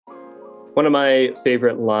One of my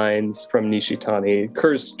favorite lines from Nishitani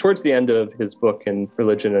occurs towards the end of his book in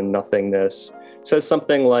Religion and Nothingness. It says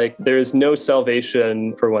something like, there is no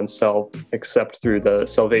salvation for oneself except through the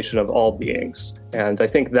salvation of all beings. And I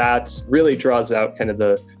think that really draws out kind of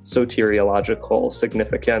the soteriological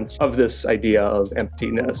significance of this idea of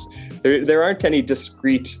emptiness. There aren't any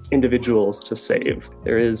discrete individuals to save.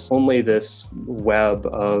 There is only this web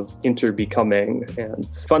of interbecoming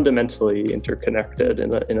and fundamentally interconnected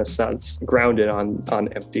in a sense, grounded on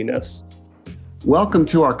emptiness. Welcome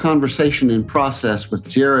to our conversation in process with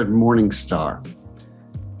Jared Morningstar.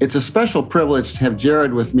 It's a special privilege to have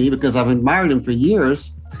Jared with me because I've admired him for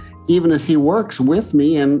years, even as he works with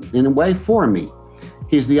me and in a way for me.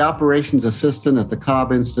 He's the operations assistant at the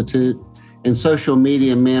Cobb Institute and social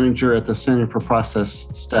media manager at the Center for Process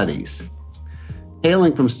Studies.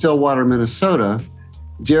 Hailing from Stillwater, Minnesota,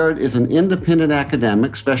 Jared is an independent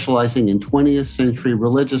academic specializing in 20th century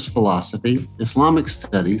religious philosophy, Islamic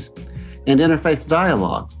studies, and interfaith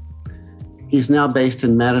dialogue. He's now based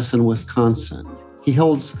in Madison, Wisconsin. He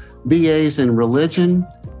holds BAs in religion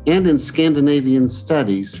and in Scandinavian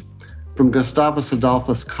studies from Gustavus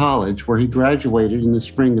Adolphus College, where he graduated in the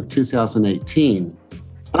spring of 2018.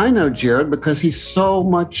 I know Jared because he's so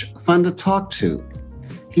much fun to talk to.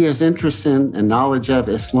 He has interests in and knowledge of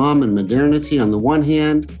Islam and modernity on the one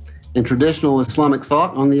hand, and traditional Islamic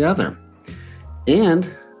thought on the other.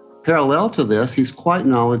 And parallel to this, he's quite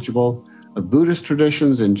knowledgeable of Buddhist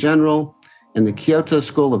traditions in general and the Kyoto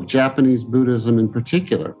School of Japanese Buddhism in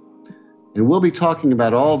particular. And we'll be talking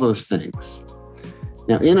about all those things.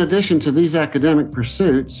 Now, in addition to these academic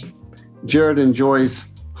pursuits, Jared enjoys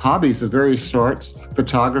hobbies of various sorts,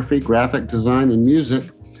 photography, graphic design, and music.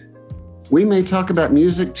 We may talk about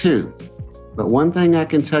music too, but one thing I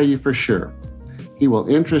can tell you for sure, he will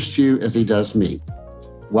interest you as he does me.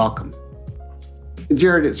 Welcome.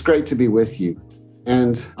 Jared, it's great to be with you.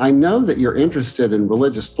 And I know that you're interested in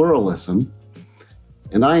religious pluralism,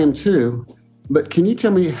 and I am too, but can you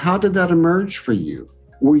tell me, how did that emerge for you?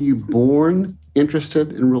 Were you born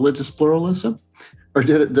interested in religious pluralism, or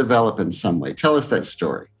did it develop in some way? Tell us that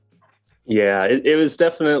story. Yeah, it was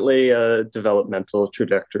definitely a developmental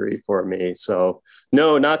trajectory for me. So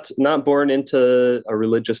no, not born into a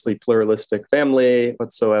religiously pluralistic family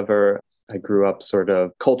whatsoever. I grew up sort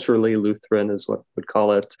of culturally Lutheran is what we'd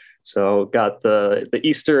call it. So got the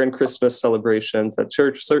Easter and Christmas celebrations at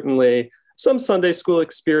church, certainly some Sunday school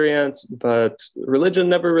experience, but religion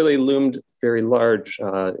never really loomed very large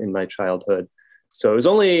in my childhood. So it was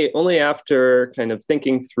only after kind of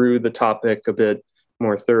thinking through the topic a bit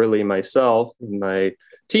more thoroughly myself in my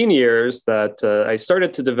teen years that I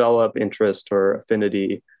started to develop interest or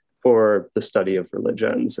affinity for the study of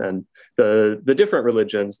religions and the different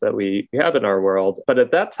religions that we have in our world. But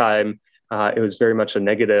at that time, it was very much a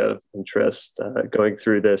negative interest going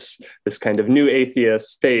through this kind of new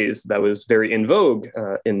atheist phase that was very in vogue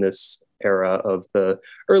in this era of the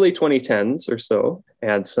early 2010s or so.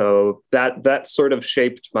 And so that sort of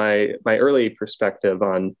shaped my early perspective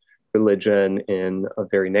on religion in a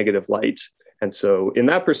very negative light. And so in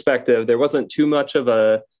that perspective, there wasn't too much of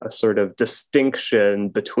a sort of distinction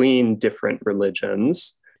between different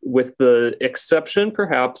religions, with the exception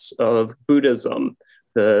perhaps of Buddhism.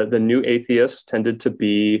 The new atheists tended to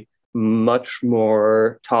be much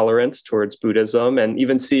more tolerant towards Buddhism and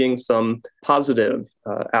even seeing some positive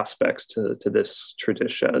aspects to this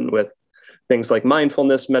tradition, with things like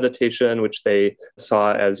mindfulness meditation, which they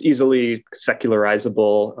saw as easily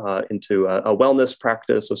secularizable into a wellness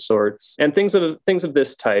practice of sorts, and things of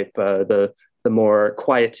this type. The more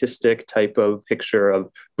quietistic type of picture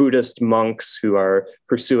of Buddhist monks who are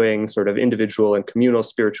pursuing sort of individual and communal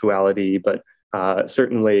spirituality, but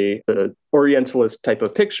certainly the Orientalist type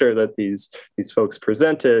of picture that these folks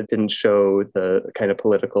presented didn't show the kind of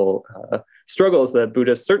political struggles that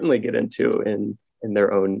Buddhists certainly get into in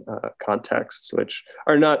their own contexts, which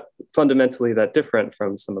are not fundamentally that different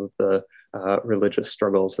from some of the religious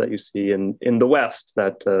struggles that you see in the West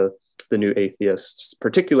that the new atheists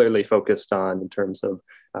particularly focused on in terms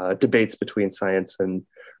of debates between science and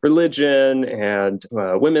religion and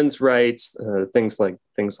women's rights, things like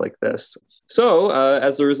this. So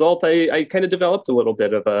as a result, I kind of developed a little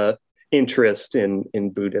bit of a interest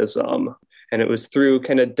in Buddhism. And it was through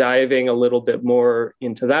kind of diving a little bit more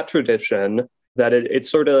into that tradition that it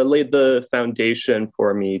sort of laid the foundation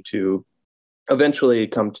for me to eventually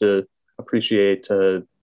come to appreciate the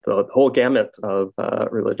whole gamut of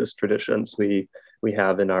religious traditions we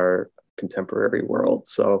have in our contemporary world.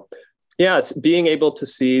 So yes, being able to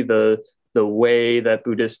see the way that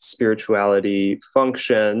Buddhist spirituality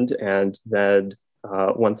functioned, and then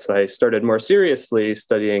once I started more seriously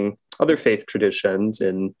studying other faith traditions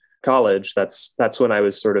in college, that's when I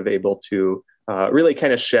was sort of able to really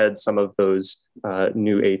kind of shed some of those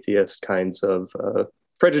new atheist kinds of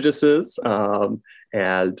prejudices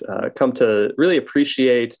and come to really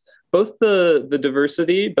appreciate both the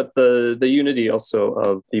diversity, but the unity also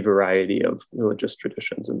of the variety of religious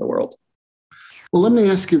traditions in the world. Well, let me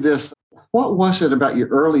ask you this. What was it about your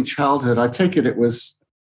early childhood? I take it was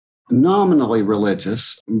nominally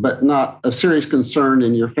religious, but not a serious concern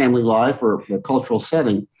in your family life or a cultural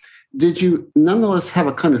setting. Did you nonetheless have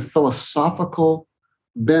a kind of philosophical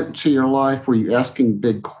bent to your life? Were you asking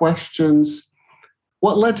big questions?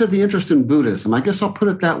 What led to the interest in Buddhism? I guess I'll put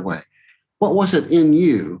it that way. What was it in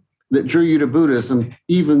you that drew you to Buddhism,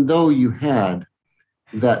 even though you had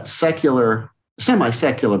that secular,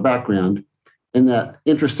 semi-secular background and that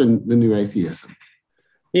interest in the new atheism?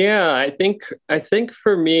 Yeah, I think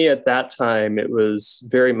for me at that time, it was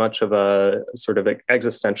very much of a sort of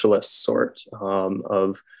existentialist sort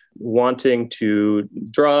of wanting to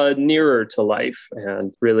draw nearer to life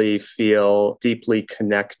and really feel deeply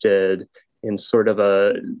connected in sort of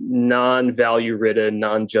a non-value ridden,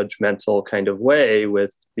 non-judgmental kind of way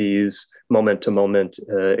with these moment-to-moment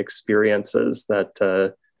experiences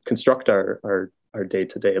that construct our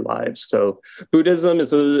day-to-day lives. So Buddhism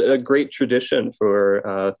is a great tradition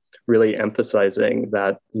for really emphasizing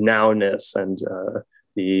that nowness and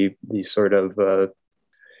the sort of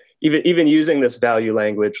even using this value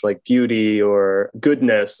language like beauty or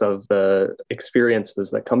goodness of the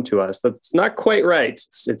experiences that come to us. That's not quite right.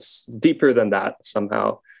 It's deeper than that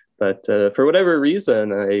somehow. But for whatever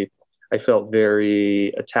reason, I felt very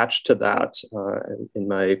attached to that in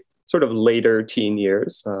my sort of later teen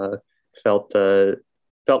years. Felt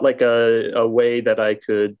like a way that I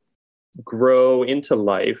could grow into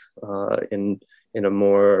life in a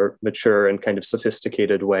more mature and kind of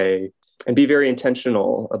sophisticated way, and be very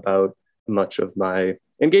intentional about much of my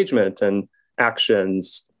engagement and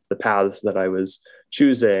actions, the paths that I was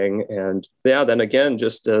choosing, and then again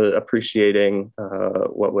just appreciating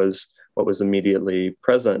what was immediately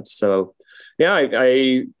present. So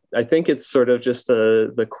I think it's sort of just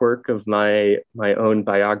the quirk of my own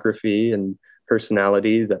biography and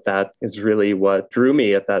personality that is really what drew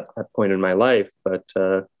me at that point in my life. But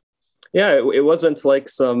it wasn't like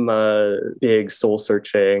some big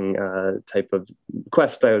soul-searching type of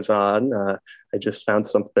quest I was on. I just found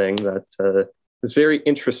something that was very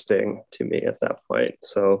interesting to me at that point.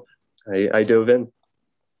 So I dove in.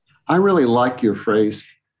 I really like your phrase,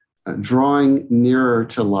 drawing nearer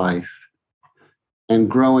to life and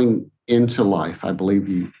growing into life. I believe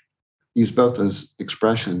you use both those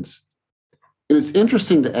expressions. And it's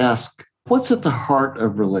interesting to ask, what's at the heart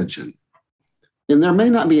of religion? And there may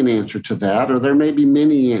not be an answer to that, or there may be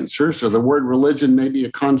many answers, or the word religion may be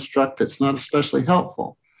a construct that's not especially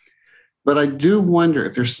helpful. But I do wonder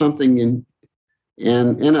if there's something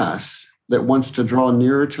in us that wants to draw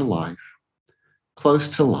nearer to life,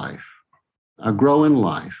 close to life, grow in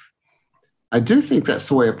life. I do think that's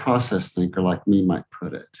the way a process thinker like me might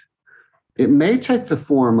put it. It may take the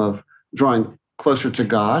form of drawing closer to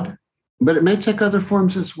God, but it may take other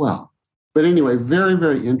forms as well. But anyway, very,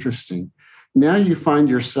 very interesting. Now you find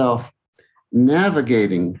yourself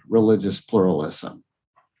navigating religious pluralism.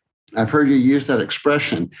 I've heard you use that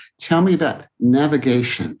expression. Tell me about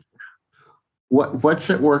navigation. What's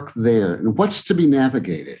at work there, and what's to be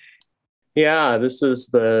navigated? Yeah, this is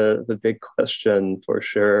the big question for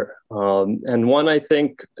sure, and one I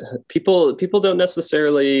think people don't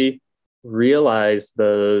necessarily realize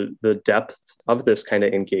the depth of this kind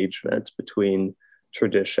of engagement between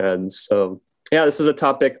traditions. So yeah, this is a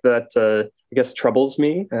topic that I guess troubles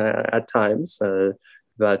me at times,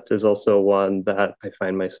 but is also one that I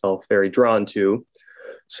find myself very drawn to.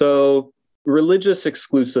 So religious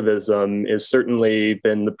exclusivism has certainly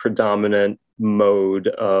been the predominant mode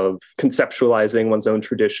of conceptualizing one's own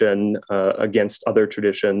tradition against other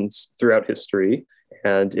traditions throughout history.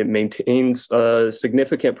 And it maintains a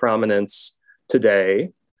significant prominence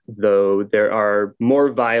today, though there are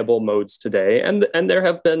more viable modes today. And there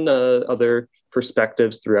have been other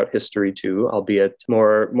perspectives throughout history too, albeit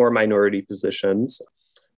more minority positions.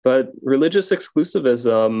 But religious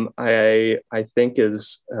exclusivism, I think,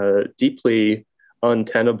 is deeply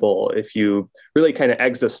untenable if you really kind of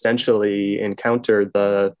existentially encounter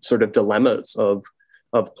the sort of dilemmas of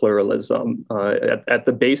pluralism. At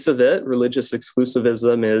the base of it, religious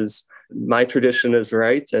exclusivism is my tradition is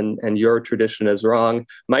right and your tradition is wrong.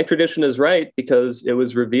 My tradition is right because it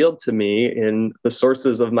was revealed to me in the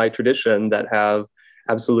sources of my tradition that have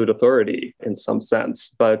absolute authority in some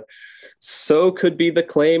sense. But so could be the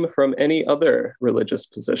claim from any other religious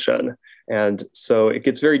position. And so it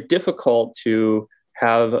gets very difficult to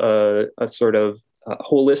have a sort of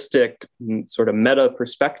holistic sort of meta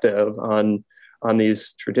perspective on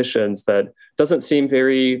these traditions that doesn't seem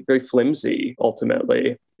very, very flimsy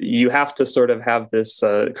ultimately. You have to sort of have this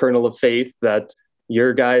kernel of faith that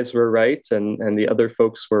your guys were right and the other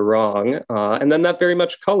folks were wrong. And then that very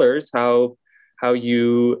much colors how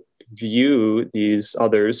you view these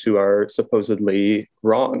others who are supposedly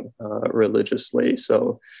wrong religiously.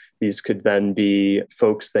 So these could then be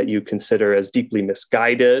folks that you consider as deeply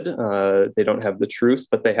misguided. They don't have the truth,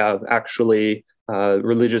 but they have actually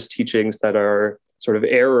religious teachings that are sort of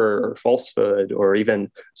error or falsehood or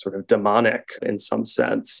even sort of demonic in some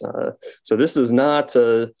sense. So this is not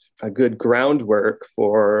a good groundwork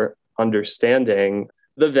for understanding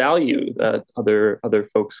the value that other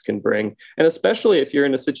folks can bring. And especially if you're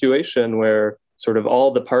in a situation where sort of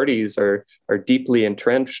all the parties are deeply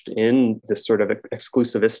entrenched in this sort of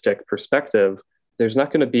exclusivistic perspective, there's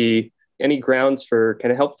not going to be any grounds for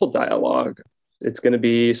kind of helpful dialogue. It's going to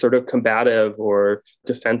be sort of combative or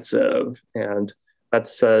defensive. And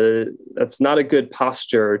that's not a good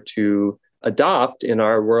posture to adopt in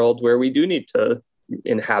our world where we do need to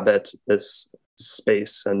inhabit this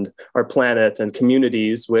space and our planet and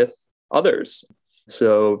communities with others.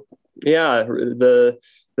 So yeah, the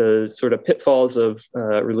sort of pitfalls of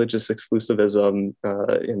religious exclusivism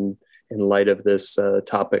in light of this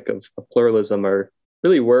topic of pluralism are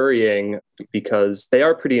really worrying because they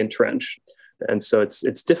are pretty entrenched. And so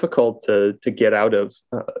it's difficult to get out of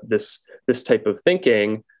this type of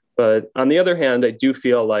thinking. But on the other hand, I do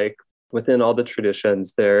feel like within all the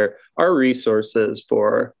traditions, there are resources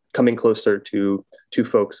for coming closer to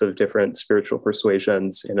folks of different spiritual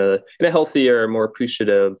persuasions in a healthier, more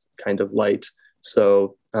appreciative kind of light.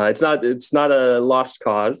 So it's not a lost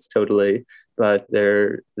cause totally, but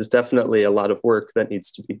there is definitely a lot of work that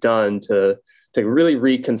needs to be done to really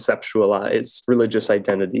reconceptualize religious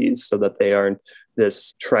identities so that they aren't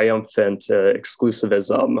this triumphant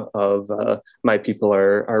exclusivism of my people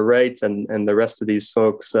are right and the rest of these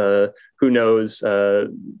folks, who knows,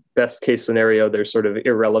 best case scenario, they're sort of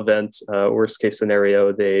irrelevant. Worst case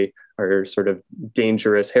scenario, they are sort of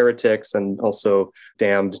dangerous heretics and also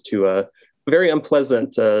damned to a very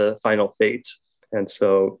unpleasant final fate. And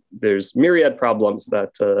so there's myriad problems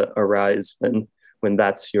that arise when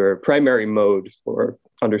that's your primary mode for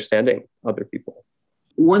understanding other people.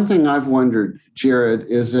 One thing I've wondered, Jared,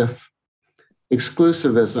 is if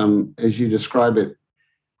exclusivism, as you describe it,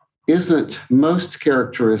 isn't most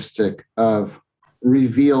characteristic of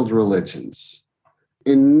revealed religions,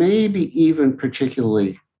 and maybe even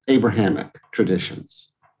particularly Abrahamic traditions.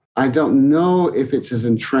 I don't know if it's as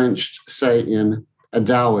entrenched, say, in a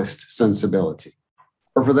Taoist sensibility,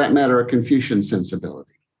 or for that matter, a Confucian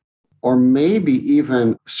sensibility, or maybe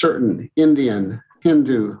even certain Indian,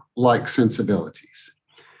 Hindu-like sensibilities.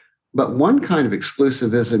 But one kind of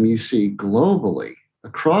exclusivism you see globally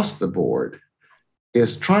across the board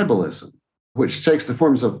is tribalism, which takes the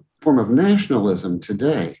form of nationalism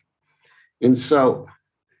today. And so,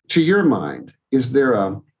 to your mind, is there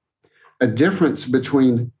a difference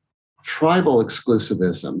between tribal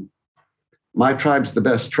exclusivism, my tribe's the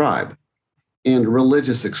best tribe, and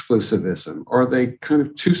religious exclusivism? Are they kind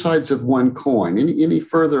of two sides of one coin? Any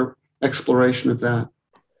further exploration of that?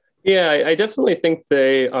 Yeah, I definitely think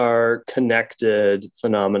they are connected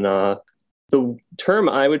phenomena. The term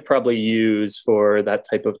I would probably use for that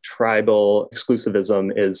type of tribal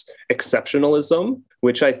exclusivism is exceptionalism,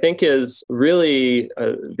 which I think is really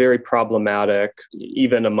very problematic,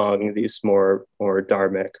 even among these more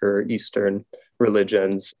dharmic or Eastern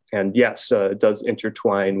religions. And yes, it does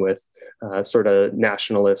intertwine with sort of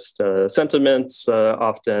nationalist sentiments,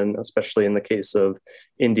 often, especially in the case of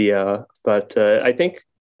India. But I think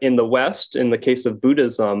in the West, in the case of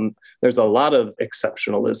Buddhism, there's a lot of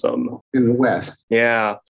exceptionalism. In the West?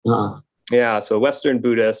 Yeah. Uh-huh. Yeah. So Western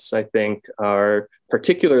Buddhists, I think, are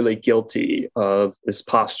particularly guilty of this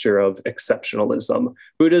posture of exceptionalism.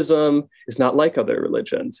 Buddhism is not like other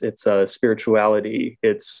religions. It's spirituality.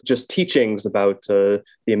 It's just teachings about the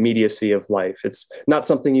immediacy of life. It's not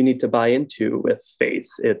something you need to buy into with faith.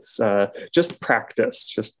 It's just practice,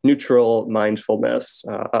 just neutral mindfulness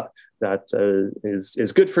that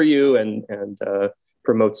is good for you and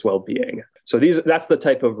promotes well-being. So that's the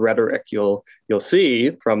type of rhetoric you'll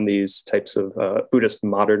see from these types of Buddhist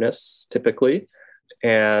modernists typically.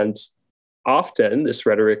 And often this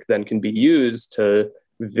rhetoric then can be used to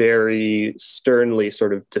very sternly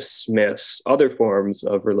sort of dismiss other forms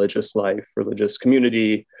of religious life, religious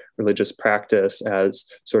community, religious practice as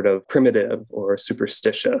sort of primitive or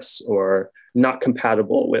superstitious or not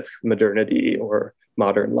compatible with modernity or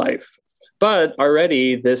modern life. But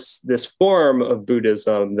already this form of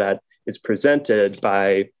Buddhism that is presented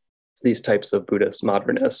by these types of Buddhist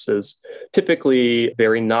modernists is typically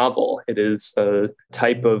very novel. It is a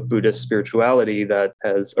type of Buddhist spirituality that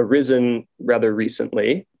has arisen rather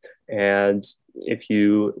recently. And if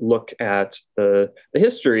you look at the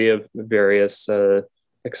history of various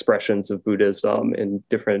expressions of Buddhism in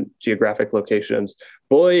different geographic locations,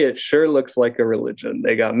 boy, it sure looks like a religion.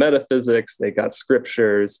 They got metaphysics, they got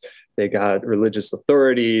scriptures, they got religious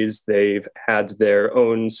authorities, they've had their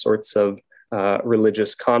own sorts of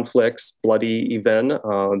religious conflicts, bloody even.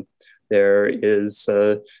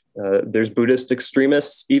 There's Buddhist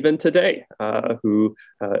extremists even today who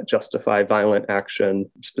justify violent action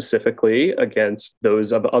specifically against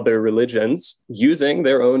those of other religions using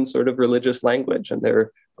their own sort of religious language and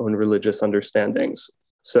their own religious understandings.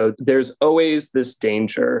 So there's always this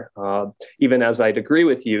danger, even as I'd agree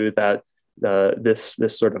with you that this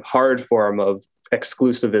sort of hard form of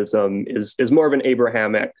exclusivism is more of an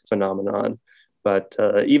Abrahamic phenomenon. But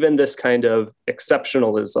even this kind of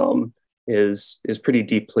exceptionalism is pretty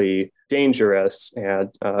deeply dangerous. And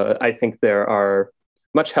I think there are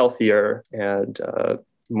much healthier and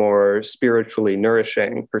more spiritually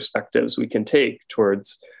nourishing perspectives we can take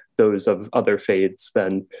towards those of other faiths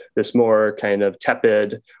than this more kind of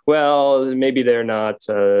tepid, well, maybe they're not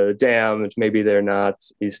damned, maybe they're not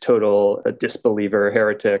these total disbeliever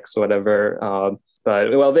heretics, whatever.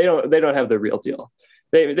 But well, they don't have the real deal.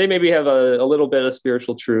 They maybe have a little bit of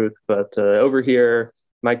spiritual truth, but over here,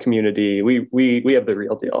 my community, we have the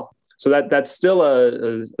real deal. So that's still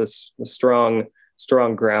a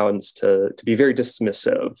strong grounds to be very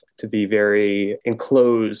dismissive, to be very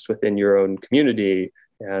enclosed within your own community,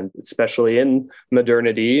 and especially in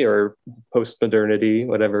modernity or post-modernity,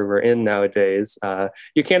 whatever we're in nowadays,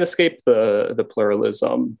 you can't escape the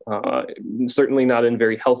pluralism. Certainly not in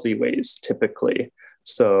very healthy ways, typically.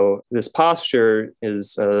 So this posture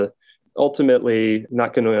is ultimately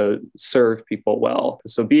not going to serve people well.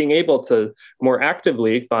 So being able to more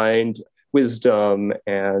actively find wisdom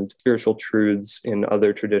and spiritual truths in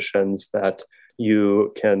other traditions that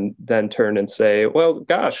you can then turn and say, well,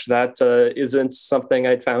 gosh, that isn't something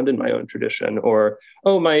I'd found in my own tradition, or,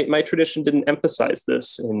 oh, my tradition didn't emphasize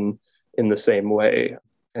this in the same way.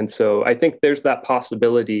 And so I think there's that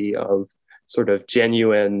possibility of sort of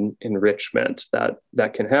genuine enrichment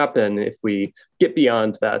that can happen if we get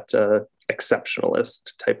beyond that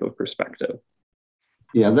exceptionalist type of perspective.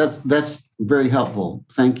 Yeah, that's very helpful.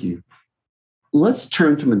 Thank you. Let's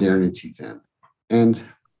turn to modernity then and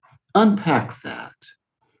unpack that.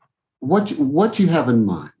 What you have in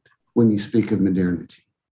mind when you speak of modernity?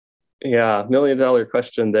 Yeah, $1 million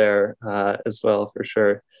question there as well, for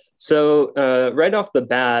sure. So right off the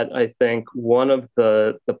bat, I think one of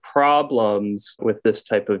the problems with this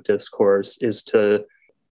type of discourse is to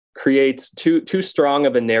create too strong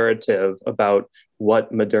of a narrative about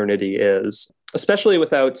what modernity is, especially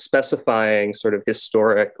without specifying sort of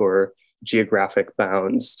historic or geographic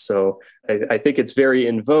bounds. So I think it's very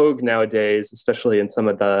in vogue nowadays, especially in some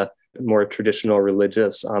of the more traditional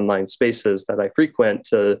religious online spaces that I frequent,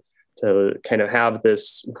 to kind of have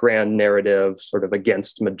this grand narrative sort of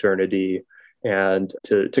against modernity and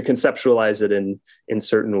to conceptualize it in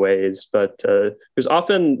certain ways. But there's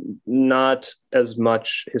often not as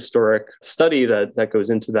much historic study that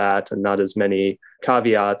goes into that, and not as many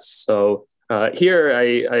caveats. So here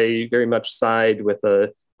I very much side with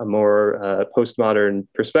a more postmodern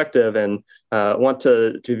perspective, and want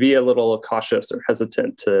to be a little cautious or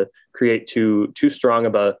hesitant to create too strong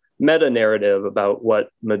of a meta narrative about what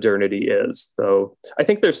modernity is. Though I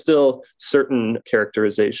think there's still certain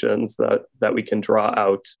characterizations that we can draw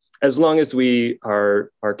out, as long as we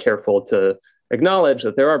are careful to acknowledge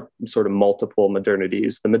that there are sort of multiple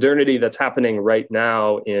modernities. The modernity that's happening right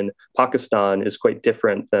now in Pakistan is quite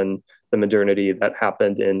different than the modernity that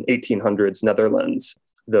happened in 1800s Netherlands,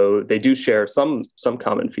 though they do share some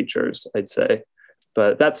common features, I'd say.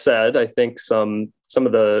 But that said, I think some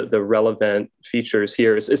of the relevant features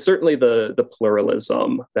here is certainly the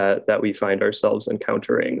pluralism that we find ourselves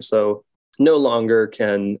encountering. So no longer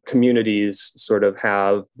can communities sort of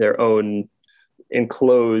have their own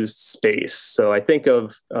enclosed space. So I think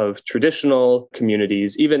of traditional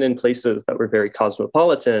communities, even in places that were very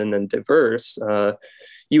cosmopolitan and diverse,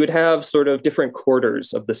 you would have sort of different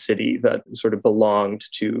quarters of the city that sort of belonged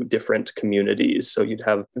to different communities. So you'd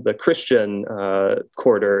have the Christian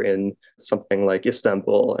quarter in something like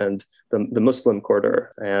Istanbul, and the Muslim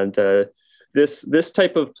quarter. And this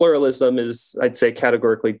type of pluralism is, I'd say,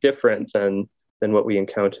 categorically different than what we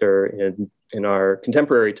encounter in our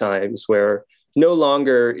contemporary times, where no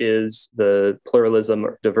longer is the pluralism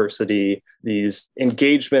or diversity these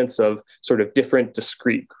engagements of sort of different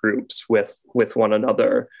discrete groups with one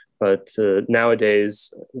another. But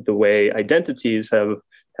nowadays, the way identities have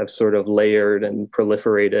sort of layered and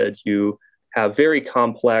proliferated, you have very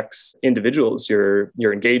complex individuals you're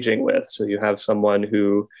engaging with. So you have someone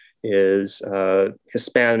who is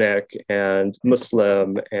Hispanic and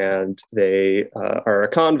Muslim, and they are a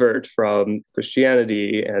convert from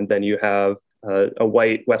Christianity. And then you have a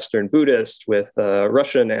white Western Buddhist with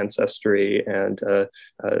Russian ancestry, and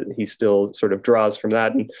he still sort of draws from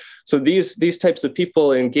that. And so these types of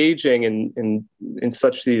people engaging in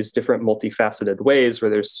such these different multifaceted ways,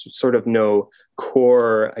 where there's sort of no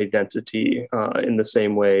core identity in the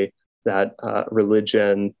same way that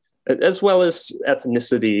religion, as well as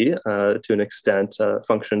ethnicity, to an extent,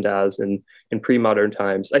 functioned as in pre-modern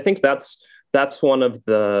times. I think that's one of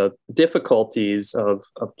the difficulties of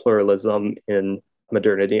pluralism in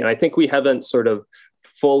modernity. And I think we haven't sort of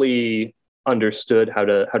fully understood how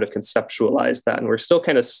to conceptualize that. And we're still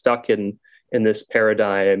kind of stuck in this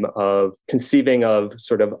paradigm of conceiving of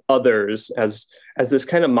sort of others as this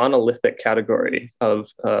kind of monolithic category of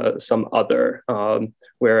some other.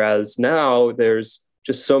 Whereas now there's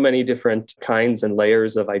just so many different kinds and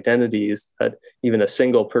layers of identities that even a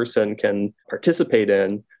single person can participate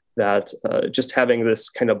in, that just having this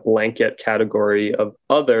kind of blanket category of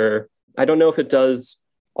other, I don't know if it does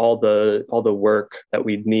all the work that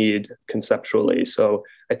we'd need conceptually. So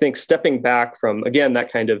I think stepping back from, again,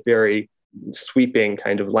 that kind of very sweeping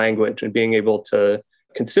kind of language and being able to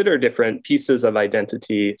consider different pieces of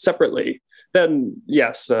identity separately, then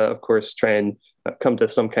yes, of course, try and come to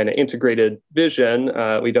some kind of integrated vision.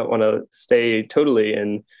 We don't want to stay totally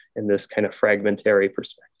in this kind of fragmentary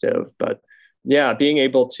perspective, but yeah, being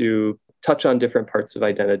able to touch on different parts of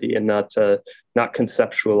identity and not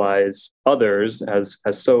conceptualize others as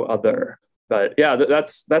so other. But yeah,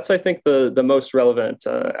 that's I think the most relevant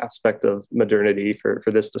aspect of modernity for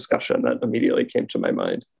this discussion that immediately came to my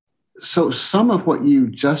mind. So some of what you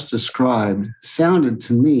just described sounded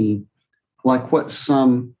to me like what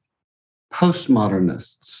some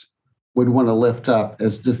postmodernists would want to lift up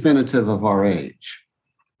as definitive of our age.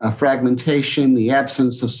 Fragmentation, the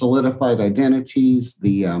absence of solidified identities,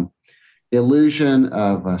 the illusion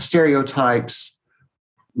of stereotypes,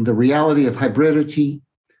 the reality of hybridity,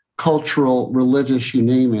 cultural, religious, you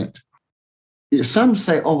name it. Some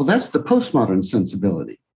say, oh, well, that's the postmodern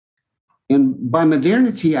sensibility. And by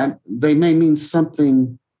modernity, they may mean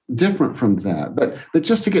something different from that. But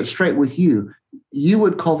just to get straight with you, you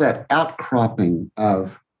would call that outcropping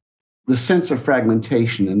of the sense of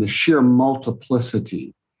fragmentation and the sheer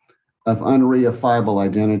multiplicity of unreifiable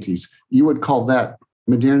identities. You would call that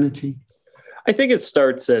modernity? I think it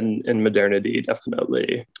starts in modernity,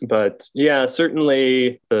 definitely. But yeah,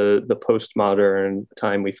 certainly the postmodern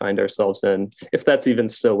time we find ourselves in, if that's even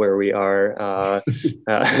still where we are.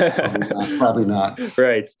 Probably not.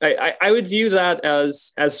 Right. I would view that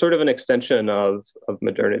as sort of an extension of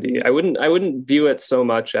modernity. I wouldn't view it so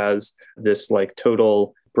much as this like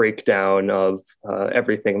total breakdown of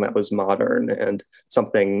everything that was modern and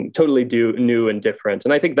something totally new and different.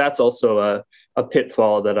 And I think that's also a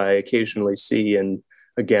pitfall that I occasionally see in,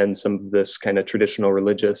 again, some of this kind of traditional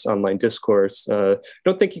religious online discourse. I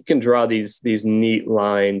don't think you can draw these neat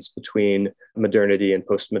lines between modernity and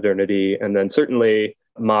postmodernity, and then certainly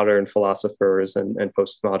modern philosophers and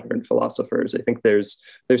postmodern philosophers. I think there's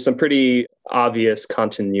some pretty obvious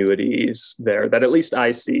continuities there that at least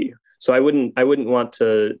I see. So I wouldn't want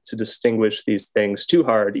to distinguish these things too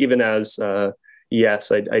hard, even as,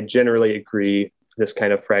 yes, I generally agree this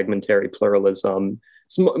kind of fragmentary pluralism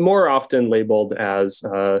is more often labeled as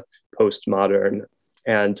postmodern.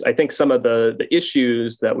 And I think some of the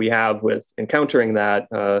issues that we have with encountering that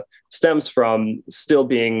stems from still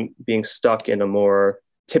being stuck in a more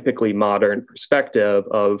typically modern perspective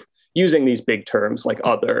of using these big terms like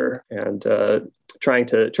other and trying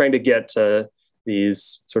to get to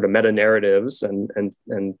these sort of meta narratives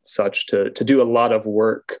and such to do a lot of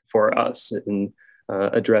work for us in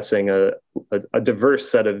addressing a diverse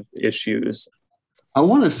set of issues. I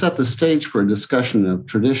want to set the stage for a discussion of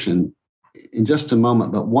tradition in just a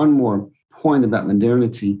moment, but one more point about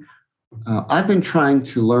modernity. I've been trying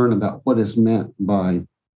to learn about what is meant by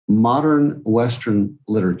modern Western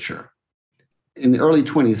literature in the early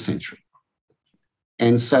 20th century.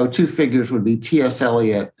 And so two figures would be T.S.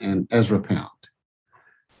 Eliot and Ezra Pound.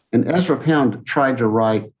 And Ezra Pound tried to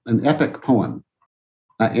write an epic poem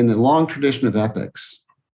in the long tradition of epics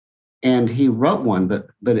And he wrote one,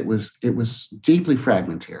 but it was deeply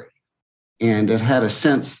fragmentary. And it had a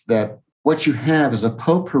sense that what you have is a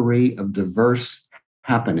potpourri of diverse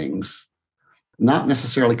happenings, not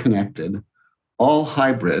necessarily connected, all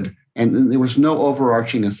hybrid, and there was no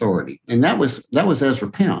overarching authority. And that was Ezra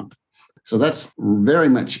Pound. So that's very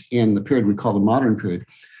much in the period we call the modern period.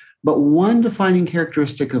 But one defining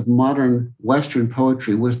characteristic of modern Western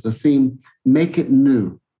poetry was the theme, make it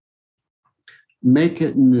new. Make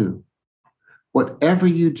it new. Whatever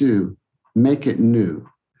you do, make it new.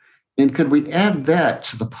 And could we add that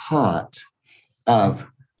to the pot of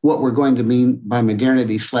what we're going to mean by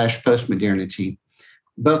modernity / postmodernity,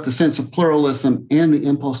 both the sense of pluralism and the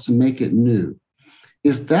impulse to make it new?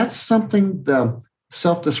 Is that something the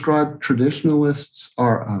self-described traditionalists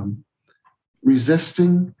are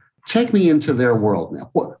resisting? Take me into their world now.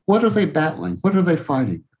 What are they battling? What are they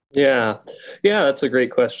fighting? Yeah, that's a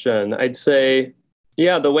great question. I'd say,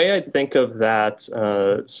 the way I think of that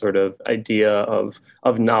sort of idea of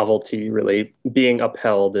novelty really being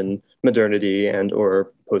upheld in modernity and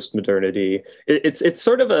or postmodernity, it's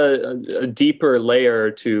sort of a deeper layer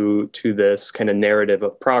to this kind of narrative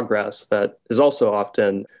of progress that is also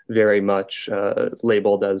often very much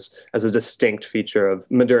labeled as a distinct feature of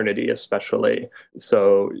modernity, especially.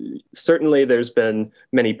 So certainly there's been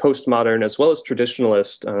many postmodern as well as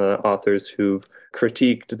traditionalist authors who've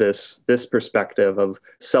critiqued this perspective of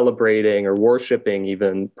celebrating or worshiping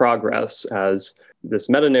even progress as this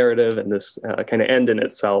meta-narrative and this kind of end in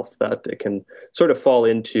itself that it can sort of fall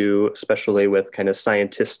into, especially with kind of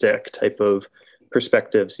scientistic type of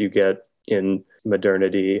perspectives you get in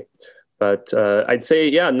modernity. But I'd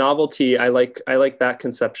say, novelty. I like that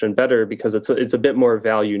conception better because it's a bit more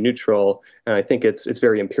value neutral, and I think it's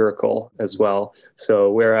very empirical as well.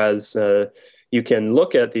 So whereas you can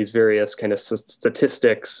look at these various kind of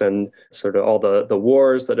statistics and sort of all the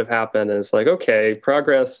wars that have happened, and it's like, okay,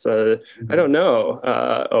 progress, I don't know,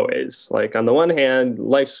 always. Like on the one hand,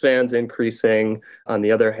 lifespan's increasing. On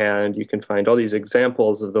the other hand, you can find all these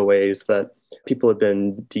examples of the ways that people have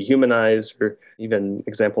been dehumanized, or even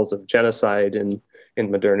examples of genocide in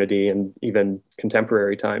modernity and even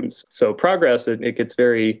contemporary times. So progress, it gets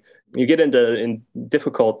you get into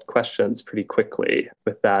difficult questions pretty quickly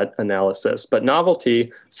with that analysis. But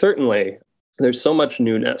novelty, certainly, there's so much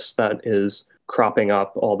newness that is cropping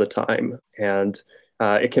up all the time. And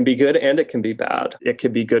it can be good and it can be bad. It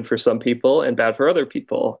can be good for some people and bad for other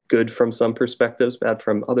people. Good from some perspectives, bad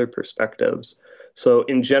from other perspectives. So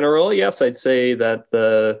in general, yes, I'd say that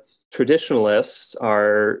the traditionalists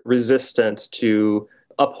are resistant to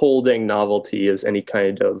upholding novelty as any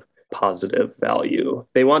kind of positive value.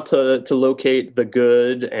 They want to locate the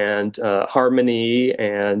good and harmony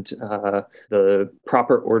and the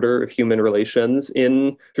proper order of human relations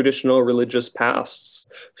in traditional religious pasts.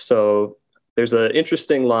 So there's an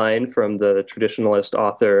interesting line from the traditionalist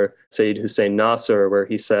author Sayyid Hussein Nasr, where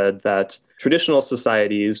he said that traditional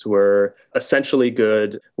societies were essentially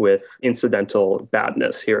good with incidental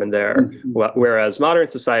badness here and there, whereas modern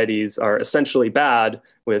societies are essentially bad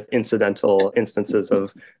with incidental instances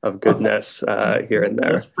of goodness here and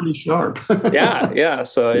there. That's pretty sharp. Yeah.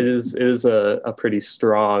 So it is a pretty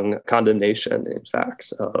strong condemnation, in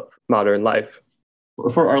fact, of modern life.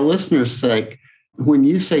 For our listeners' sake, when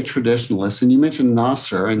you say traditionalists, and you mentioned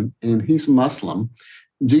Nasr, and he's Muslim,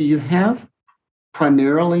 do you have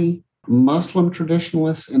primarily Muslim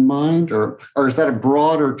traditionalists in mind, or is that a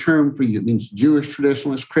broader term for you? It means Jewish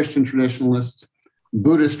traditionalists, Christian traditionalists,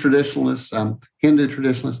 Buddhist traditionalists, Hindu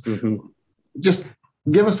traditionalists. Mm-hmm. Just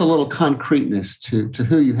give us a little concreteness to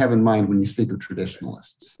who you have in mind when you speak of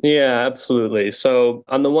traditionalists. Yeah, absolutely. So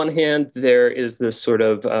on the one hand, there is this sort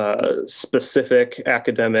of specific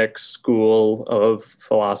academic school of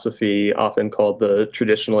philosophy, often called the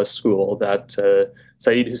traditionalist school, that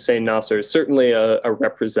Sayyid Hussein Nasr is certainly a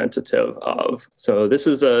representative of. So it's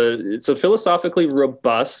a philosophically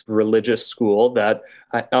robust religious school that,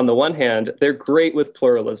 on the one hand, they're great with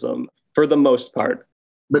pluralism for the most part.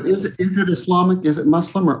 But is it Islamic? Is it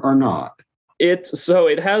Muslim or not? It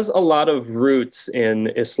has a lot of roots in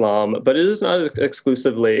Islam, but it is not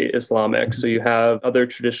exclusively Islamic. So you have other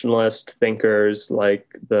traditionalist thinkers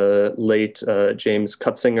like the late James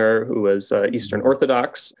Cutzinger, who was Eastern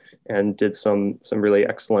Orthodox and did some really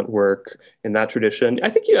excellent work in that tradition. I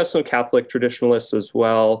think you have some Catholic traditionalists as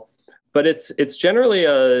well. But it's generally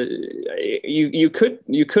you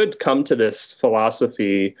could come to this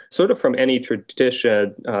philosophy sort of from any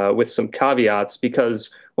tradition with some caveats, because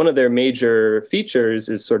one of their major features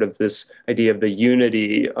is sort of this idea of the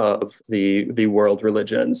unity of the world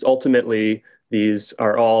religions. Ultimately, These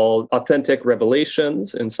are all authentic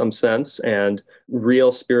revelations in some sense and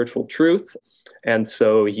real spiritual truth. And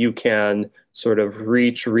so you can sort of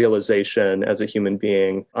reach realization as a human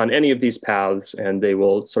being on any of these paths, and they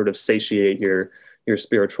will sort of satiate your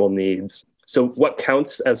spiritual needs. So what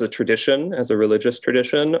counts as a tradition, as a religious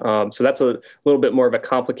tradition? So that's a little bit more of a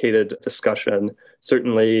complicated discussion.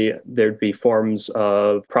 Certainly, there'd be forms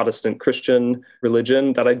of Protestant Christian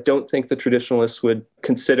religion that I don't think the traditionalists would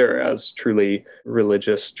consider as truly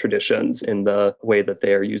religious traditions in the way that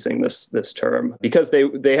they are using this term, because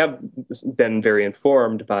they have been very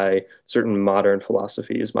informed by certain modern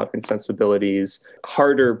philosophies, modern sensibilities,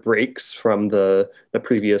 harder breaks from the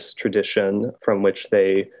previous tradition from which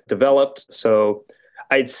they developed. So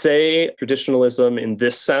I'd say traditionalism in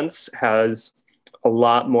this sense has a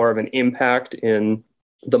lot more of an impact in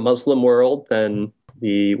the Muslim world than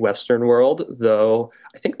the Western world, though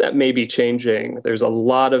I think that may be changing. There's a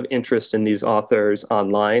lot of interest in these authors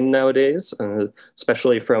online nowadays,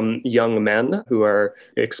 especially from young men who are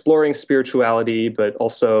exploring spirituality, but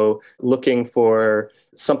also looking for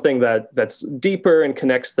something that's deeper and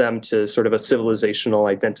connects them to sort of a civilizational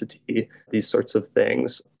identity, these sorts of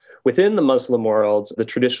things. Within the Muslim world, the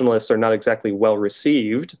traditionalists are not exactly well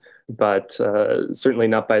received, but certainly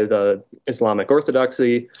not by the Islamic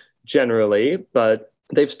orthodoxy generally, but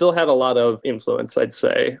they've still had a lot of influence, I'd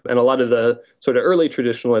say. And a lot of the sort of early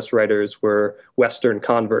traditionalist writers were Western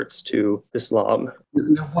converts to Islam.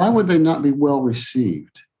 Now, why would they not be well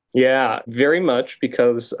received? Yeah, very much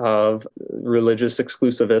because of religious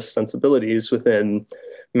exclusivist sensibilities within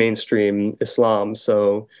mainstream Islam.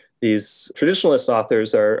 So these traditionalist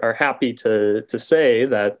authors are happy to say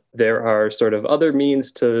that there are sort of other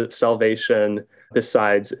means to salvation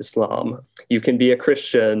besides Islam. You can be a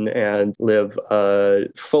Christian and live a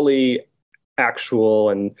fully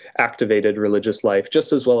actual and activated religious life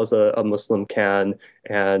just as well as a Muslim can.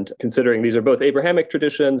 And considering these are both Abrahamic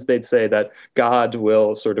traditions, they'd say that God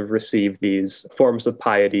will sort of receive these forms of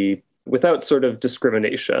piety without sort of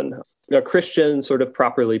discrimination. A Christian sort of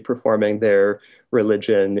properly performing their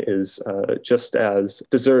religion is just as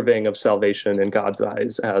deserving of salvation in God's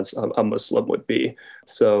eyes as a Muslim would be.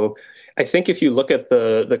 So I think if you look at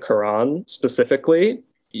the Quran specifically,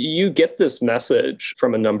 you get this message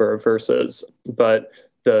from a number of verses, but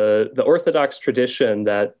the Orthodox tradition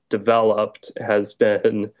that developed has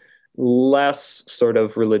been less sort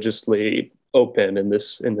of religiously open in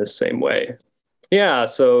this same way. Yeah,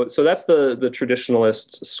 so that's the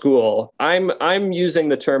traditionalist school. I'm using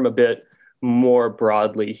the term a bit more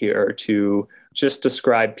broadly here to just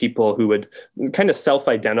describe people who would kind of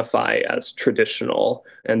self-identify as traditional.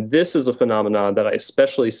 And this is a phenomenon that I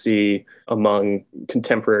especially see among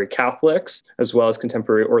contemporary Catholics, as well as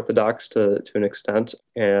contemporary Orthodox to an extent.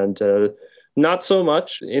 And not so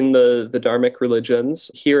much in the Dharmic religions.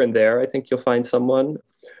 Here and there, I think you'll find someone.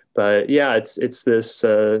 But yeah, it's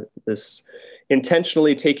this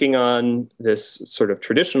intentionally taking on this sort of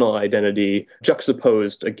traditional identity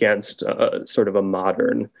juxtaposed against sort of a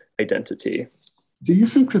modern identity. Do you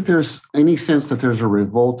think that there's any sense that there's a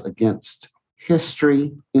revolt against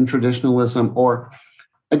history in traditionalism or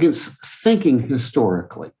against thinking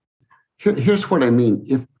historically? Here's what I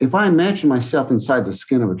mean. If I imagine myself inside the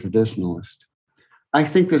skin of a traditionalist, I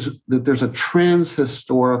think that there's a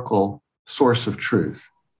trans-historical source of truth.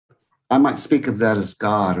 I might speak of that as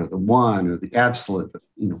God or the one or the absolute,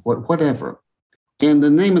 whatever. And the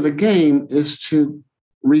name of the game is to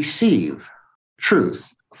receive truth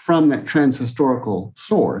from that trans-historical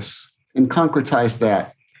source and concretize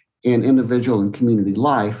that in individual and community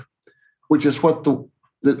life, which is what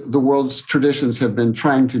the world's traditions have been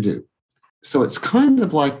trying to do. So it's kind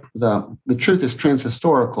of like the truth is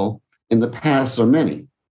trans-historical and the paths are many.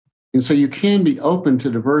 And so you can be open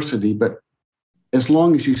to diversity, but as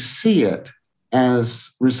long as you see it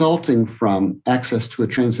as resulting from access to a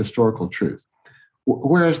trans-historical truth.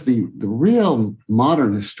 Whereas the real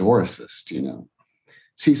modern historicist,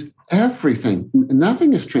 sees everything.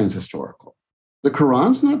 Nothing is trans-historical. The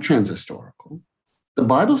Quran's not trans-historical. The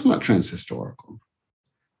Bible's not trans-historical.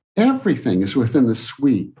 Everything is within the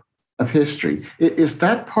sweep of history. Is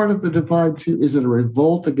that part of the divide too? Is it a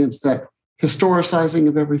revolt against that historicizing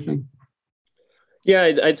of everything?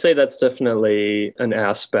 Yeah, I'd say that's definitely an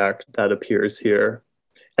aspect that appears here.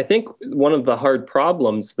 I think one of the hard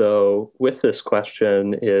problems, though, with this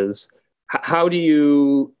question is how do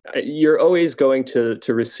you're always going to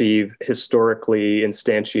receive historically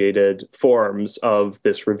instantiated forms of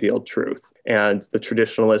this revealed truth. And the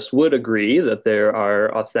traditionalists would agree that there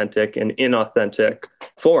are authentic and inauthentic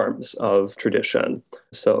forms of tradition.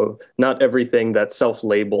 So not everything that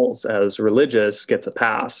self-labels as religious gets a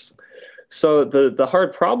pass. So the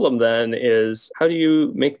hard problem then is, how do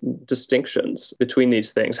you make distinctions between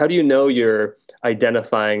these things? How do you know you're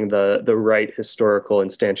identifying the right historical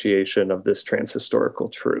instantiation of this transhistorical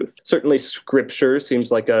truth? Certainly scripture seems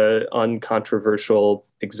like a uncontroversial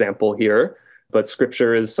example here, but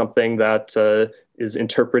scripture is something that is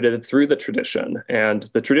interpreted through the tradition. And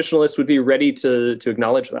the traditionalists would be ready to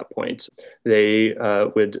acknowledge that point. They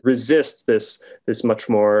would resist this much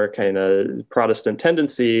more kind of Protestant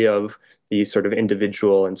tendency of the sort of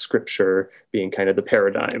individual and scripture being kind of the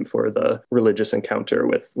paradigm for the religious encounter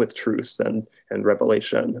with truth and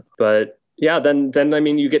revelation. But yeah, then I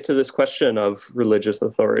mean, you get to this question of religious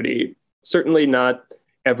authority. Certainly not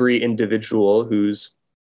every individual who's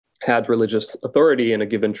had religious authority in a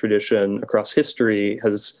given tradition across history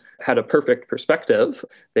has had a perfect perspective.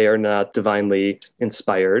 They are not divinely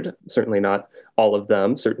inspired, certainly not all of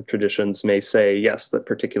them. Certain traditions may say, yes, that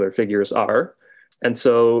particular figures are. And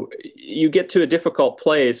so you get to a difficult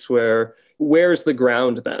place where's the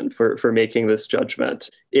ground then for making this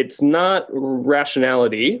judgment? It's not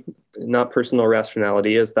rationality, not personal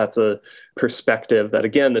rationality, as that's a perspective that,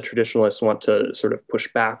 again, the traditionalists want to sort of push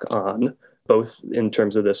back on, both in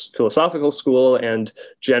terms of this philosophical school and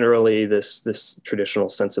generally this traditional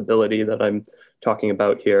sensibility that I'm talking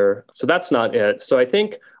about here. So that's not it. So I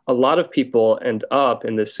think a lot of people end up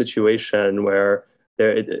in this situation where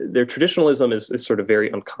their traditionalism is sort of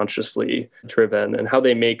very unconsciously driven, and how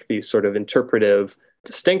they make these sort of interpretive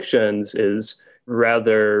distinctions is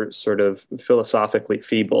rather sort of philosophically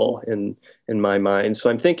feeble in my mind. So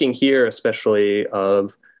I'm thinking here especially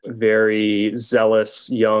of very zealous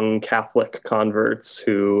young Catholic converts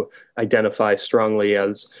who identify strongly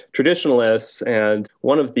as traditionalists. And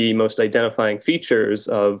one of the most identifying features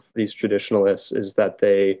of these traditionalists is that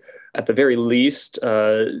they, at the very least,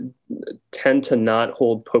 tend to not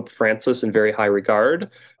hold Pope Francis in very high regard,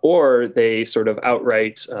 or they sort of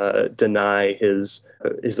outright deny his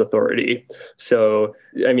authority. So,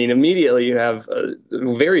 I mean, immediately you have a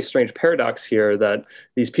very strange paradox here that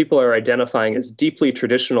these people are identifying as deeply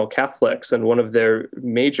traditional Catholics, and one of their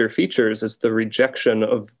major features is the rejection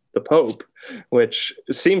of the Pope, which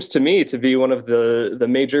seems to me to be one of the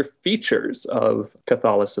major features of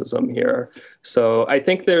Catholicism here. So I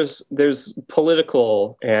think there's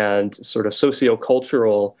political and sort of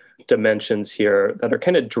sociocultural dimensions here that are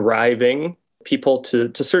kind of driving people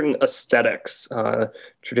to certain aesthetics.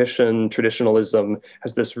 Traditionalism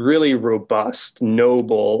has this really robust,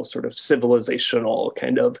 noble, sort of civilizational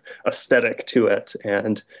kind of aesthetic to it.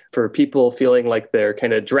 And for people feeling like they're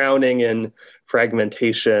kind of drowning in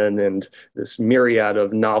fragmentation and this myriad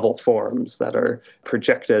of novel forms that are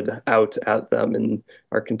projected out at them in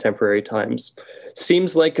our contemporary times,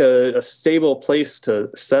 seems like a stable place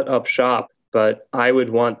to set up shop. But I would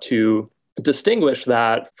want to distinguish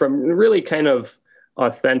that from really kind of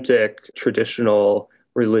authentic traditional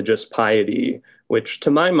religious piety, which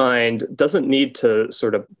to my mind doesn't need to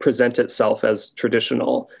sort of present itself as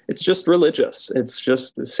traditional. It's just religious. It's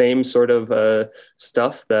just the same sort of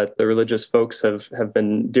stuff that the religious folks have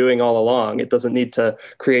been doing all along. It doesn't need to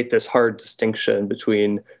create this hard distinction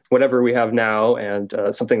between whatever we have now and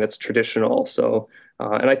something that's traditional. So,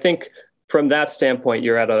 and I think from that standpoint,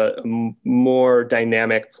 you're at a more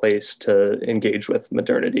dynamic place to engage with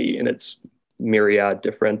modernity in its myriad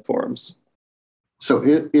different forms. So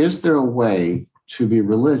is there a way to be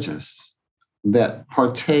religious that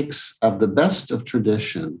partakes of the best of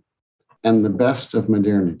tradition and the best of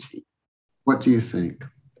modernity? What do you think?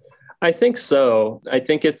 I think so. I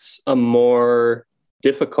think it's a more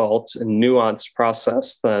difficult and nuanced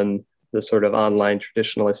process than the sort of online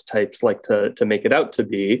traditionalist types like to make it out to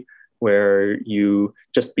be, where you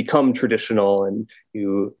just become traditional and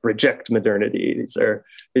you reject modernity. These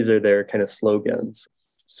are their kind of slogans.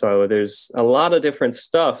 So there's a lot of different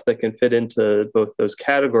stuff that can fit into both those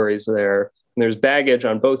categories there. And there's baggage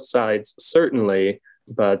on both sides, certainly,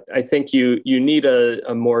 but I think you need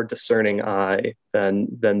a more discerning eye than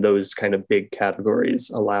those kind of big categories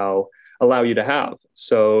allow you to have.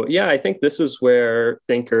 So yeah, I think this is where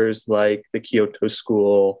thinkers like the Kyoto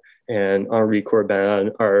School and Henri Corbin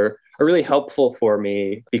are really helpful for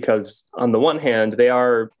me, because on the one hand, they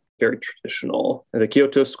are very traditional. The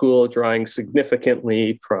Kyoto School drawing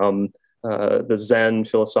significantly from the Zen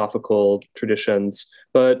philosophical traditions,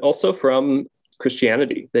 but also from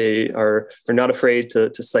Christianity. They are not afraid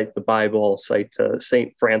to cite the Bible, cite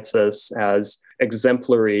Saint Francis as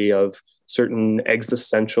exemplary of certain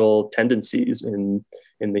existential tendencies in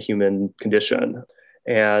the human condition.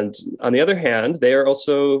 And on the other hand, they are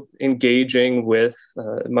also engaging with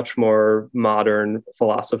much more modern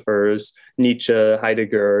philosophers, Nietzsche,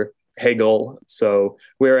 Heidegger, Hegel. So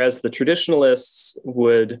whereas the traditionalists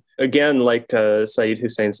would, again, like Said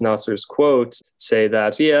Hussein Nasr's quote, say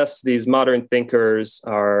that, yes, these modern thinkers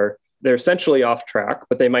they're essentially off track,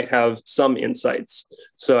 but they might have some insights.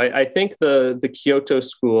 So I think the Kyoto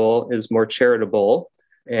school is more charitable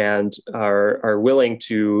and are willing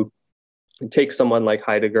to take someone like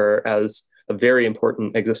Heidegger as a very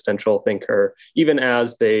important existential thinker, even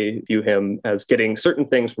as they view him as getting certain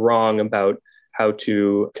things wrong about how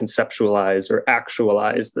to conceptualize or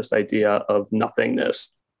actualize this idea of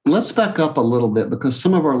nothingness. Let's back up a little bit because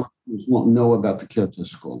some of our listeners won't know about the Kyoto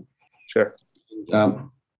School. Sure.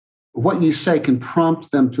 What you say can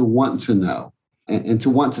prompt them to want to know and to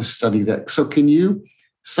want to study that. So can you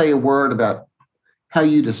say a word about how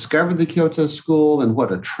you discovered the Kyoto School and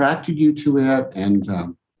what attracted you to it,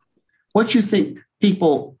 and what you think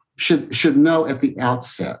people should know at the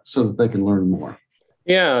outset so that they can learn more?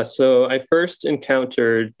 Yeah, so I first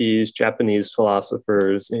encountered these Japanese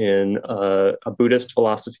philosophers in a Buddhist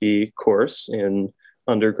philosophy course in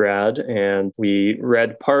undergrad, and we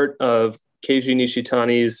read part of Keiji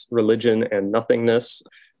Nishitani's Religion and Nothingness,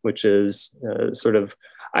 which is sort of,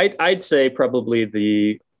 I'd say, probably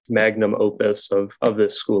the magnum opus of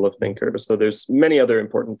this school of thinkers. So there's many other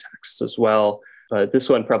important texts as well, but this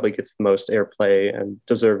one probably gets the most airplay, and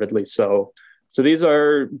deservedly so. So these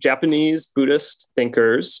are Japanese Buddhist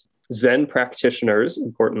thinkers, Zen practitioners,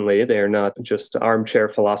 importantly. They are not just armchair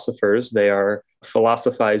philosophers. They are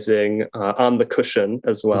philosophizing on the cushion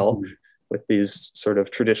as well, with these sort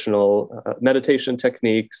of traditional meditation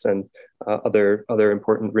techniques and other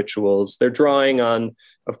important rituals. They're drawing on,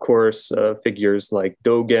 of course, figures like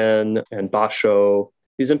Dogen and Basho,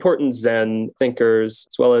 these important Zen thinkers,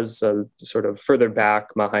 as well as sort of further back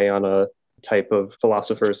Mahayana type of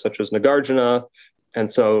philosophers such as Nagarjuna. And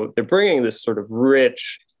so they're bringing this sort of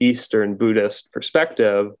rich Eastern Buddhist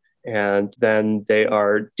perspective, and then they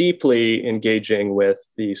are deeply engaging with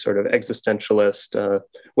the sort of existentialist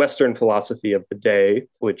Western philosophy of the day,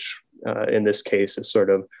 which in this case is sort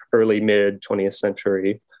of early mid 20th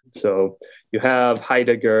century. So you have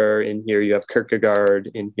Heidegger in here, you have Kierkegaard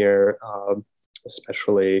in here,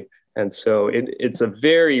 especially. And so it's a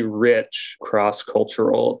very rich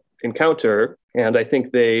cross-cultural encounter. And I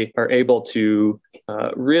think they are able to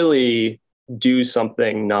really do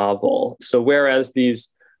something novel. So whereas these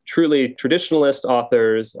truly traditionalist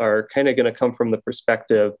authors are kind of going to come from the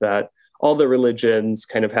perspective that all the religions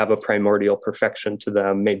kind of have a primordial perfection to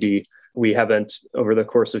them. Maybe we haven't, over the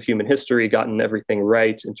course of human history, gotten everything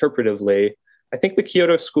right interpretively. I think the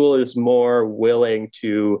Kyoto School is more willing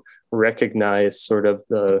to recognize sort of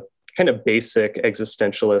the kind of basic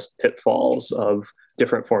existentialist pitfalls of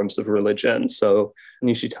different forms of religion. So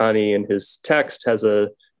Nishitani in his text has a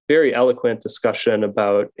very eloquent discussion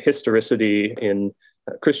about historicity in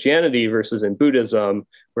Christianity versus in Buddhism,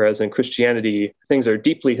 whereas in Christianity, things are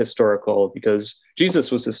deeply historical because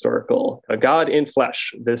Jesus was historical, a God in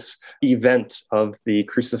flesh, this event of the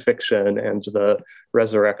crucifixion and the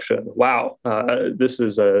resurrection. Wow, this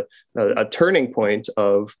is a turning point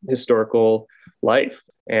of historical life.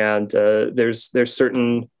 And there's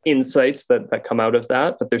certain insights that come out of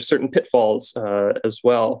that, but there's certain pitfalls as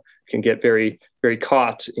well. You can get very, very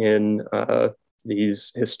caught in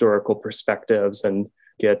these historical perspectives and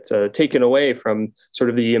get taken away from sort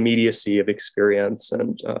of the immediacy of experience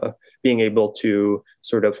and being able to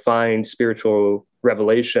sort of find spiritual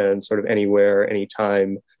revelation sort of anywhere,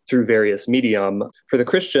 anytime through various medium. For the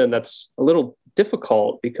Christian, that's a little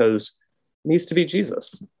difficult because it needs to be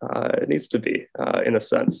Jesus. It needs to be, in a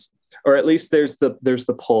sense, or at least there's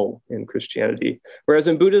the pull in Christianity. Whereas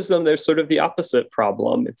in Buddhism, there's sort of the opposite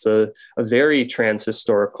problem. It's a very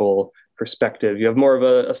transhistorical perspective. You have more of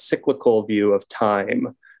a cyclical view of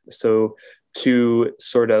time. So to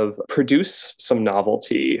sort of produce some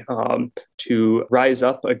novelty, to rise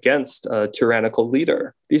up against a tyrannical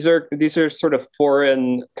leader. These are sort of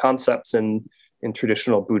foreign concepts in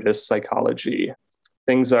traditional Buddhist psychology.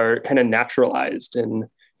 Things are kind of naturalized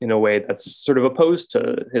in a way that's sort of opposed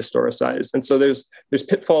to historicized. And so there's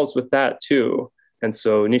pitfalls with that too. And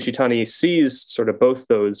so Nishitani sees sort of both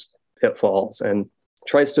those pitfalls and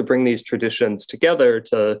tries to bring these traditions together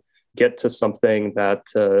to get to something that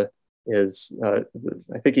is,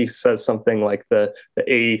 I think he says something like the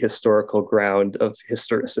ahistorical ground of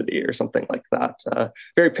historicity or something like that.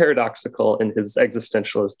 Very paradoxical in his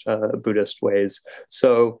existentialist Buddhist ways.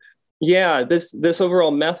 So yeah, this overall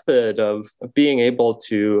method of being able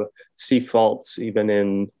to see faults even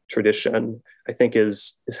in tradition, I think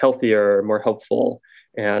is healthier, more helpful.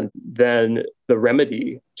 And then the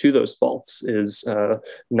remedy to those faults is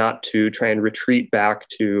not to try and retreat back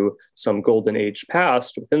to some golden age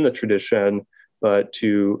past within the tradition, but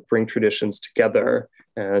to bring traditions together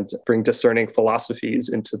and bring discerning philosophies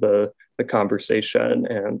into the conversation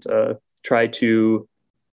and try to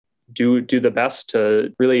do the best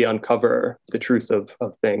to really uncover the truth of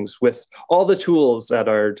things with all the tools at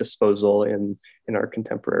our disposal in our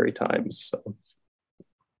contemporary times. So.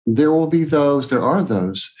 There are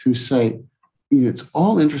those who say, it's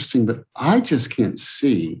all interesting, but I just can't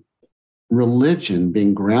see religion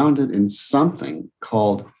being grounded in something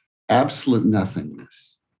called absolute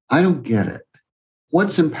nothingness. I don't get it.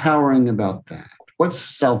 What's empowering about that? What's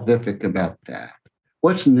salvific about that?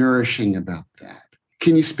 What's nourishing about that?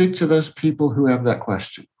 Can you speak to those people who have that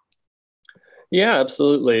question? Yeah,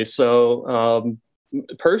 absolutely. So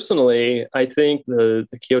personally, I think the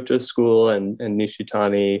Kyoto school and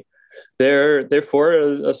Nishitani, they're for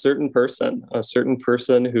a certain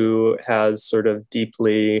person who has sort of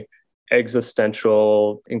deeply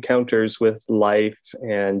existential encounters with life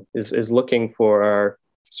and is looking for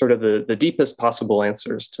sort of the deepest possible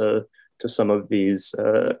answers to some of these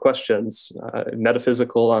questions,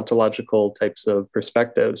 metaphysical, ontological types of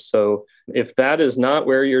perspectives. So if that is not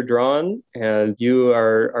where you're drawn and you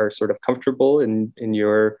are sort of comfortable in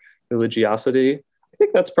your religiosity, I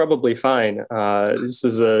think that's probably fine. This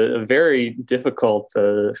is a very difficult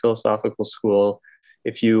philosophical school.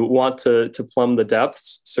 If you want to plumb the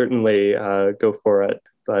depths, certainly go for it.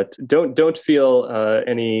 But don't feel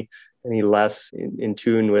any less in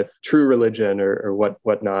tune with true religion or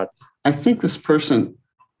whatnot. I think this person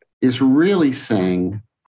is really saying,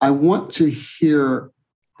 I want to hear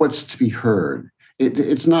what's to be heard.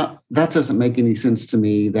 It's not, that doesn't make any sense to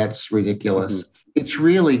me. That's ridiculous. Mm-hmm. It's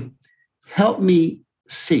really, help me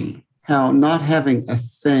see how not having a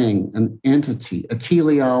thing, an entity, a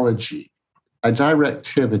teleology, a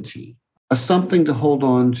directivity, a something to hold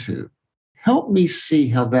on to, help me see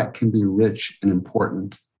how that can be rich and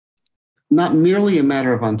important. Not merely a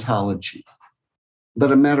matter of ontology,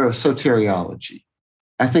 but a matter of soteriology.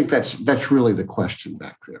 I think that's really the question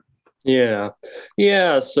back there.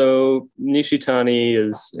 Yeah. So Nishitani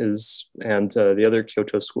is and the other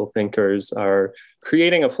Kyoto school thinkers are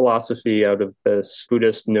creating a philosophy out of this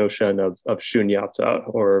Buddhist notion of shunyata,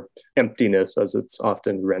 or emptiness, as it's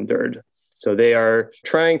often rendered. So they are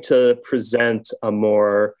trying to present a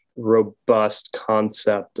more robust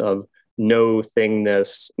concept of no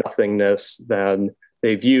thingness, nothingness than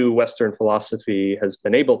they view Western philosophy has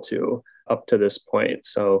been able to up to this point.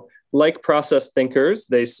 So like process thinkers,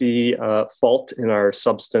 they see fault in our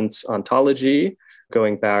substance ontology,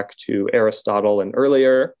 going back to Aristotle and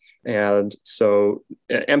earlier. And so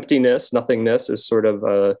emptiness, nothingness is sort of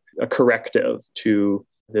a corrective to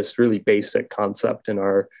this really basic concept in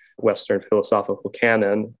our Western philosophical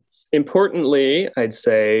canon. Importantly, I'd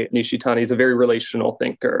say Nishitani is a very relational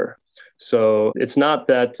thinker. So it's not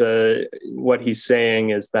that what he's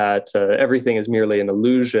saying is that everything is merely an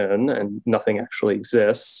illusion and nothing actually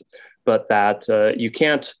exists, but that you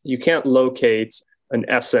can't locate an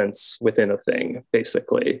essence within a thing,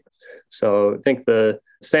 basically. So I think the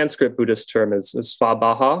Sanskrit Buddhist term is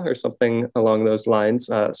svabhaha or something along those lines,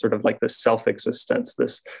 sort of like this self-existence,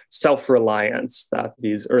 this self-reliance that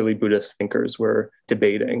these early Buddhist thinkers were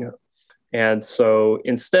debating. And so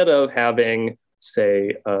instead of having,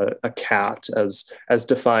 say, a cat as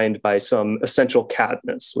defined by some essential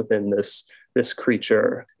catness within this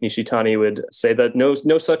creature, Nishitani would say that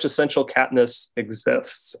no such essential catness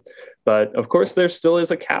exists. But of course, there still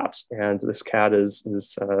is a cat, and this cat is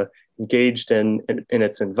engaged in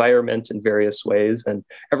its environment in various ways, and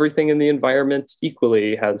everything in the environment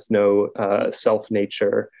equally has no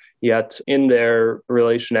self-nature. Yet in their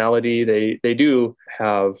relationality, they do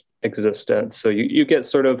have existence. So you get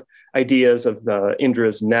sort of ideas of the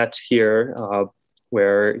Indra's net here,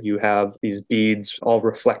 where you have these beads all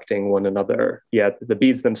reflecting one another, yet the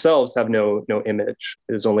beads themselves have no image.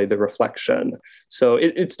 It is only the reflection. So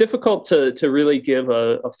it's difficult to really give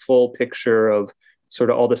a full picture of sort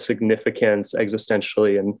of all the significance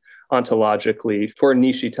existentially and ontologically for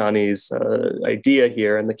Nishitani's idea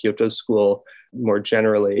here in the Kyoto school more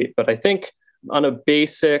generally. But I think on a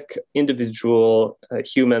basic individual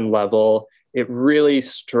human level, it really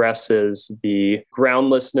stresses the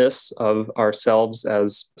groundlessness of ourselves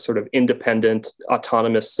as sort of independent,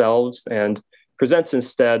 autonomous selves, and presents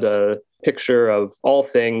instead a picture of all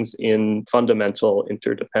things in fundamental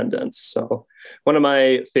interdependence. So one of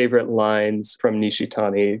my favorite lines from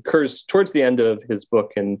Nishitani occurs towards the end of his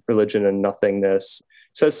book in Religion and Nothingness.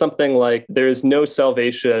 It says something like, "There is no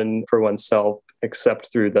salvation for oneself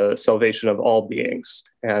except through the salvation of all beings.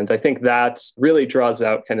 And I think that really draws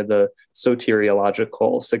out kind of the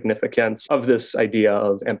soteriological significance of this idea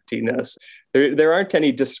of emptiness. There aren't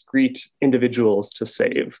any discrete individuals to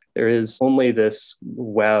save. There is only this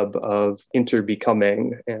web of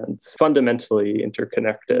interbecoming and fundamentally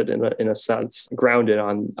interconnected in a sense, grounded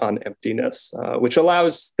on emptiness, which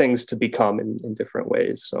allows things to become in different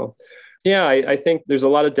ways. So yeah, I think there's a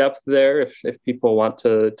lot of depth there. If people want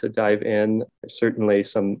to dive in, there's certainly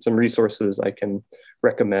some resources I can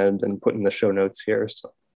recommend and put in the show notes here.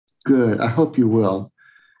 So good. I hope you will.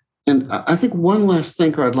 And I think one last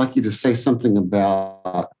thinker I'd like you to say something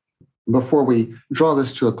about before we draw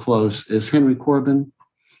this to a close is Henry Corbin.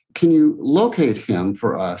 Can you locate him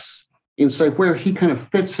for us and say where he kind of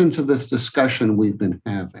fits into this discussion we've been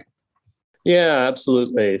having? Yeah,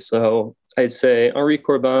 absolutely. So I'd say Henri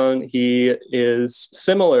Corbin, he is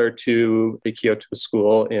similar to the Kyoto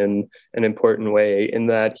School in an important way, in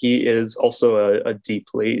that he is also a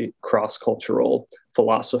deeply cross-cultural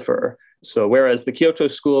philosopher. So whereas the Kyoto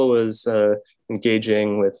School was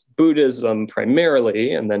engaging with Buddhism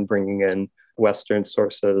primarily and then bringing in Western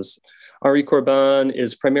sources, Henri Corbin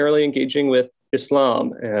is primarily engaging with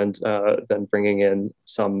Islam and then bringing in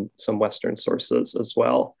some Western sources as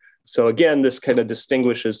well. So again, this kind of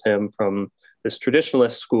distinguishes him from this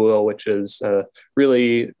traditionalist school, which is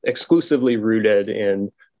really exclusively rooted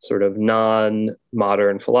in sort of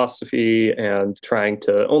non-modern philosophy and trying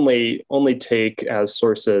to only take as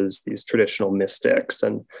sources these traditional mystics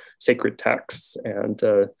and sacred texts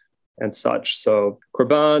and such. So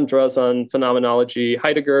Corbin draws on phenomenology,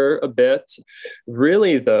 Heidegger a bit.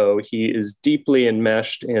 Really, though, he is deeply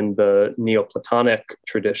enmeshed in the Neoplatonic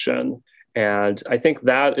tradition. And I think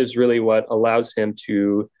that is really what allows him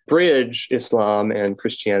to bridge Islam and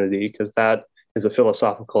Christianity, because that is a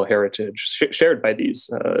philosophical heritage shared by these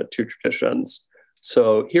two traditions.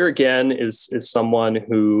 So here again is someone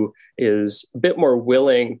who is a bit more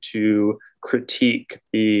willing to critique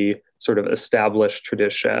the sort of established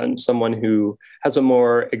tradition, someone who has a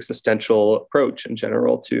more existential approach in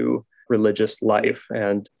general to religious life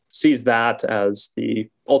and sees that as the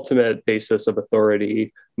ultimate basis of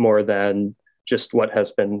authority more than just what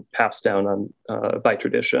has been passed down on by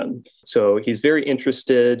tradition. So he's very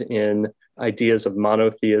interested in ideas of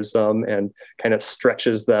monotheism and kind of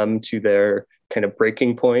stretches them to their kind of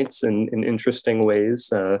breaking points in interesting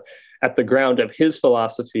ways. At the ground of his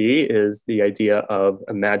philosophy is the idea of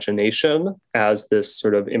imagination as this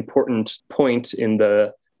sort of important point in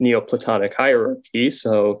the Neoplatonic hierarchy.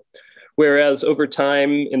 So whereas over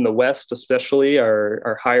time in the West, especially,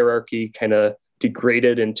 our hierarchy kind of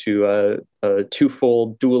degraded into a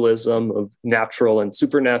twofold dualism of natural and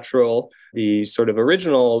supernatural, the sort of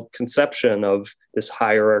original conception of this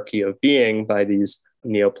hierarchy of being by these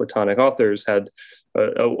Neoplatonic authors had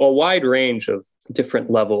a wide range of different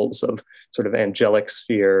levels of sort of angelic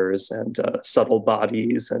spheres and subtle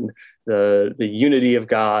bodies and the unity of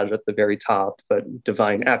God at the very top, but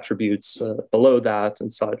divine attributes below that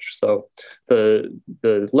and such. So the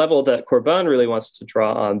level that Corbin really wants to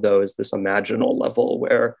draw on, though, is this imaginal level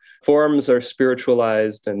where forms are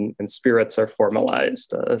spiritualized and spirits are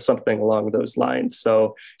formalized, something along those lines.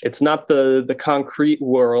 So it's not the concrete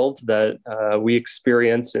world that we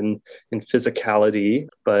experience in physicality,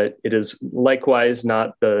 but it is likewise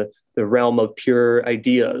not the realm of pure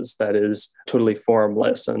ideas that is totally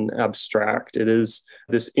formless and abstract. It is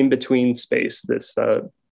this in-between space, this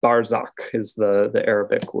barzakh is the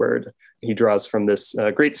Arabic word. He draws from this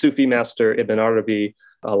great Sufi master, Ibn Arabi,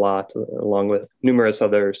 a lot, along with numerous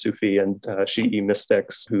other Sufi and Shi'i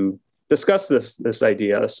mystics who discuss this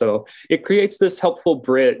idea. So it creates this helpful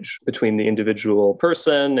bridge between the individual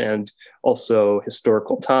person and also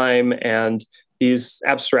historical time and these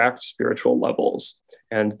abstract spiritual levels.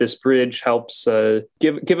 And this bridge helps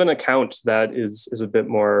give an account that is a bit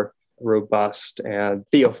more robust and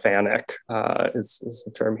theophanic, is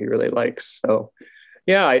the term he really likes. So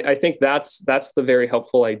yeah, I think that's the very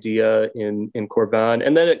helpful idea in Corbin.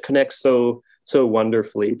 And then it connects so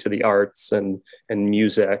wonderfully to the arts and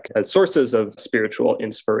music as sources of spiritual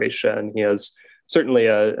inspiration. He has certainly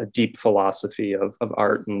a deep philosophy of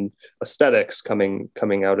art and aesthetics coming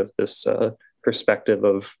out of this perspective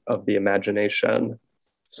of the imagination.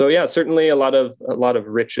 So yeah, certainly a lot of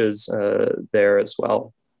riches there as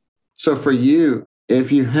well. So for you,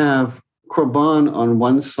 if you have Corbin on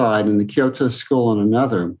one side and the Kyoto School on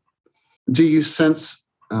another, do you sense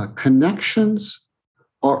connections,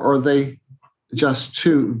 or are they just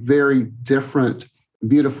two very different,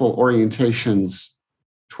 beautiful orientations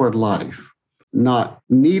toward life, not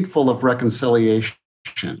needful of reconciliation?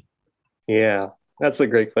 Yeah, that's a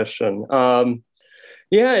great question.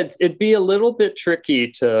 Yeah, it'd be a little bit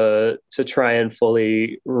tricky to try and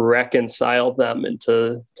fully reconcile them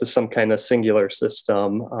into some kind of singular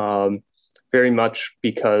system. Very much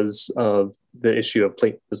because of the issue of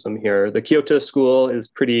Platonism here. The Kyoto school is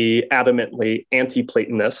pretty adamantly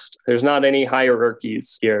anti-Platonist. There's not any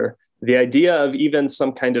hierarchies here. The idea of even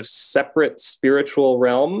some kind of separate spiritual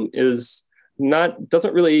realm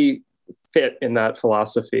doesn't really fit in that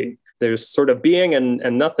philosophy. There's sort of being and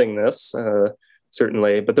nothingness,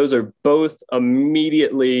 certainly, but those are both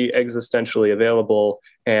immediately existentially available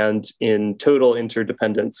and in total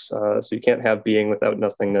interdependence. So you can't have being without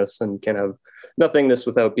nothingness, and you can't have nothingness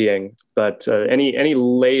without being. But any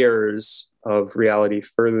layers of reality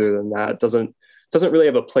further than that doesn't really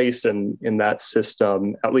have a place in that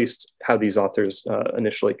system, at least how these authors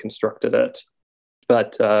initially constructed it.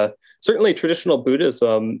 But certainly traditional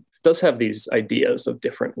Buddhism does have these ideas of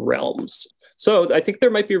different realms. So I think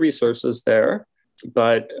there might be resources there.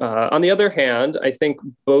 But on the other hand, I think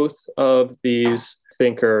both of these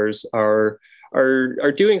thinkers are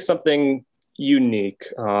doing something unique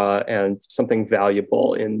and something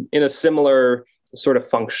valuable in a similar sort of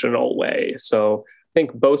functional way. So I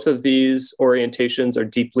think both of these orientations are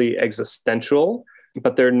deeply existential,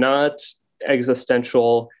 but they're not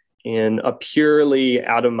existential in a purely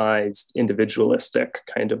atomized, individualistic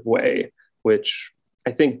kind of way, which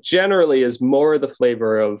I think generally is more the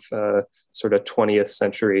flavor of sort of 20th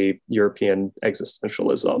century European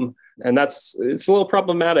existentialism. And it's a little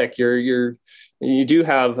problematic. You do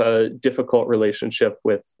have a difficult relationship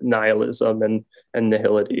with nihilism and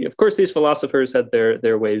nihility. Of course, these philosophers had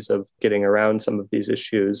their ways of getting around some of these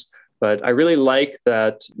issues, but I really like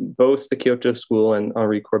that both the Kyoto School and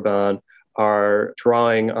Henri Corbin are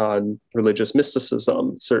drawing on religious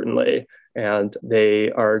mysticism, certainly, and they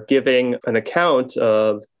are giving an account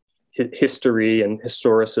of history and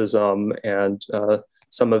historicism and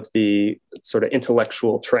some of the sort of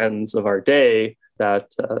intellectual trends of our day that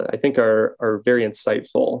I think are very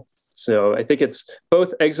insightful. So I think it's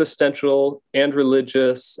both existential and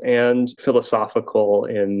religious and philosophical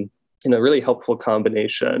in a really helpful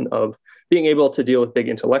combination of being able to deal with big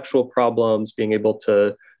intellectual problems, being able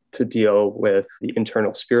to deal with the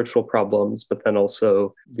internal spiritual problems, but then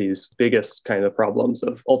also these biggest kind of problems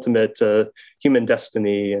of ultimate human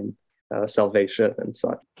destiny and salvation and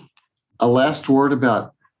such. A last word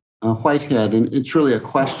about Whitehead, and it's really a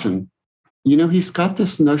question. You know, he's got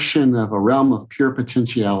this notion of a realm of pure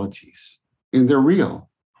potentialities, and they're real.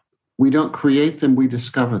 We don't create them, we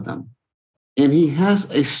discover them. And he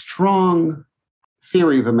has a strong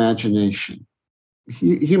theory of imagination.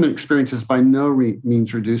 Human experience is by no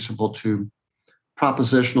means reducible to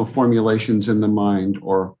propositional formulations in the mind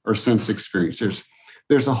or sense experience.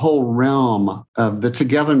 There's a whole realm of the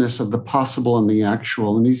togetherness of the possible and the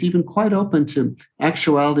actual, and he's even quite open to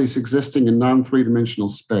actualities existing in non-three-dimensional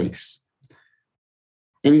space.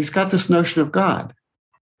 And he's got this notion of God,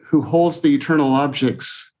 who holds the eternal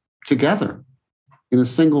objects together in a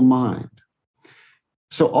single mind.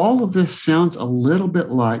 So all of this sounds a little bit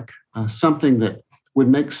like something that would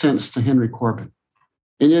make sense to Henry Corbin.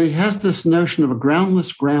 And yet he has this notion of a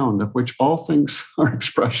groundless ground of which all things are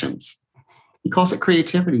expressions. He calls it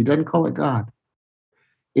creativity. He doesn't call it God.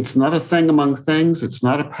 It's not a thing among things. It's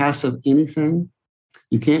not a passive anything.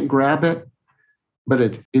 You can't grab it,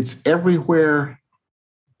 but it's everywhere,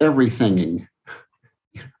 everythinging.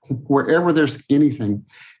 Wherever there's anything.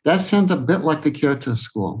 That sounds a bit like the Kyoto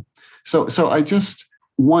School. So I just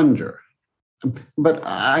wonder. But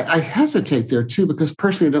I hesitate there too, because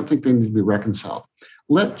personally, I don't think they need to be reconciled.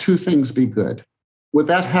 Let two things be good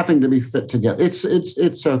without having to be fit together.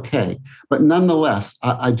 It's okay. But nonetheless,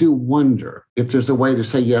 I do wonder if there's a way to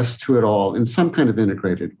say yes to it all in some kind of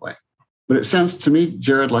integrated way. But it sounds to me,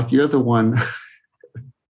 Jared, like you're the one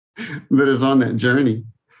that is on that journey.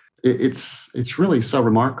 It's really so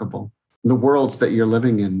remarkable. The worlds that you're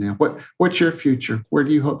living in now. What's your future? Where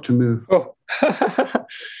do you hope to move? Oh.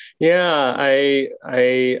 Yeah,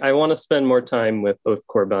 I want to spend more time with both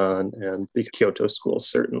Corbin and the Kyoto School,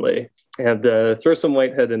 certainly, and throw some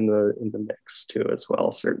Whitehead in the mix too, as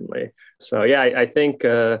well, certainly. So yeah, I think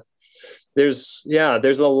there's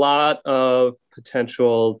a lot of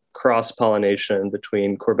potential cross-pollination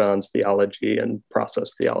between Corbin's theology and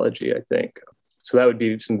process theology, I think. So that would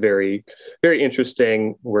be some very, very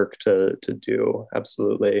interesting work to do,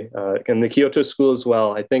 absolutely. And the Kyoto School as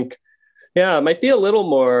well, I think. Yeah, it might be a little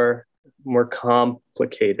more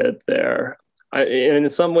complicated there. And in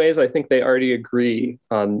some ways, I think they already agree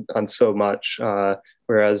on so much.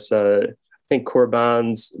 Whereas I think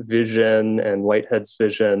Corbin's vision and Whitehead's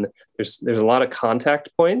vision, there's a lot of contact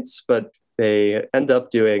points, but they end up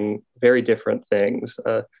doing very different things.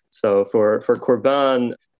 So for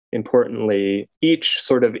Korban, importantly, each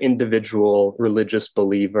sort of individual religious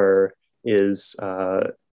believer is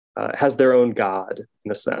has their own God,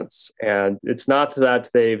 in a sense. And it's not that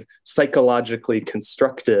they've psychologically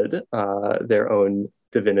constructed their own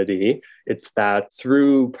divinity. It's that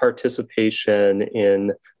through participation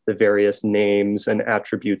in the various names and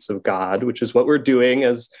attributes of God, which is what we're doing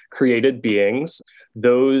as created beings,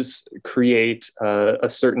 those create a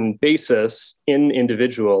certain basis in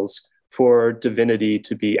individuals for divinity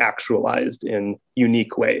to be actualized in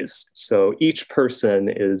unique ways. So each person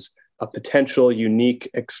is a potential unique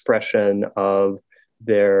expression of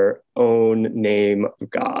their own name of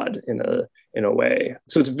God in a way.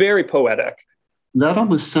 So it's very poetic. That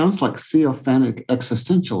almost sounds like theophanic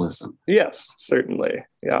existentialism. Yes, certainly.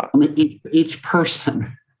 Yeah. I mean, each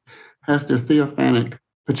person has their theophanic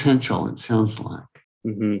potential, it sounds like.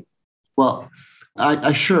 Mm-hmm. Well,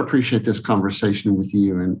 I sure appreciate this conversation with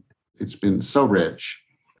you, and it's been so rich.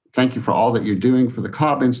 Thank you for all that you're doing for the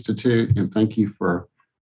Cobb Institute, and thank you for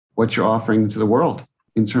what you're offering to the world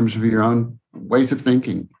in terms of your own ways of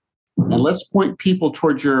thinking. And let's point people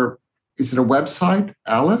towards is it a website,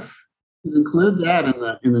 Aleph? Include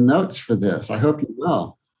that in the notes for this. I hope you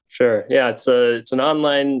will. Sure. Yeah, it's an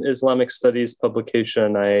online Islamic studies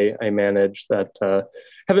publication I manage that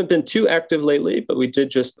haven't been too active lately, but we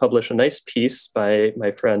did just publish a nice piece by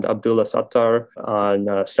my friend Abdullah Sattar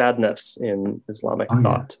on sadness in Islamic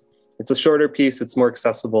thought. Yeah. It's a shorter piece. It's more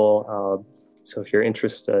accessible. So if you're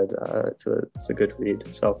interested, it's a good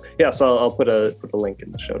read. So yes, I'll put a link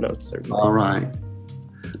in the show notes. Certainly. All right.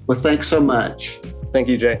 Well, thanks so much. Thank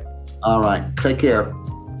you, Jay. All right. Take care.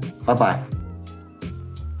 Bye-bye.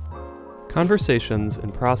 Conversations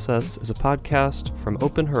in Process is a podcast from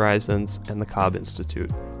Open Horizons and the Cobb Institute,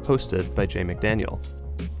 hosted by Jay McDaniel.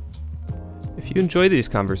 If you enjoy these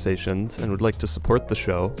conversations and would like to support the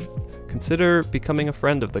show, consider becoming a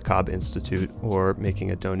friend of the Cobb Institute or making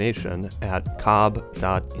a donation at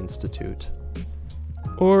cobb.institute.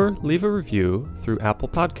 Or leave a review through Apple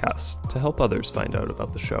Podcasts to help others find out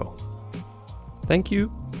about the show. Thank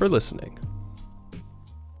you for listening.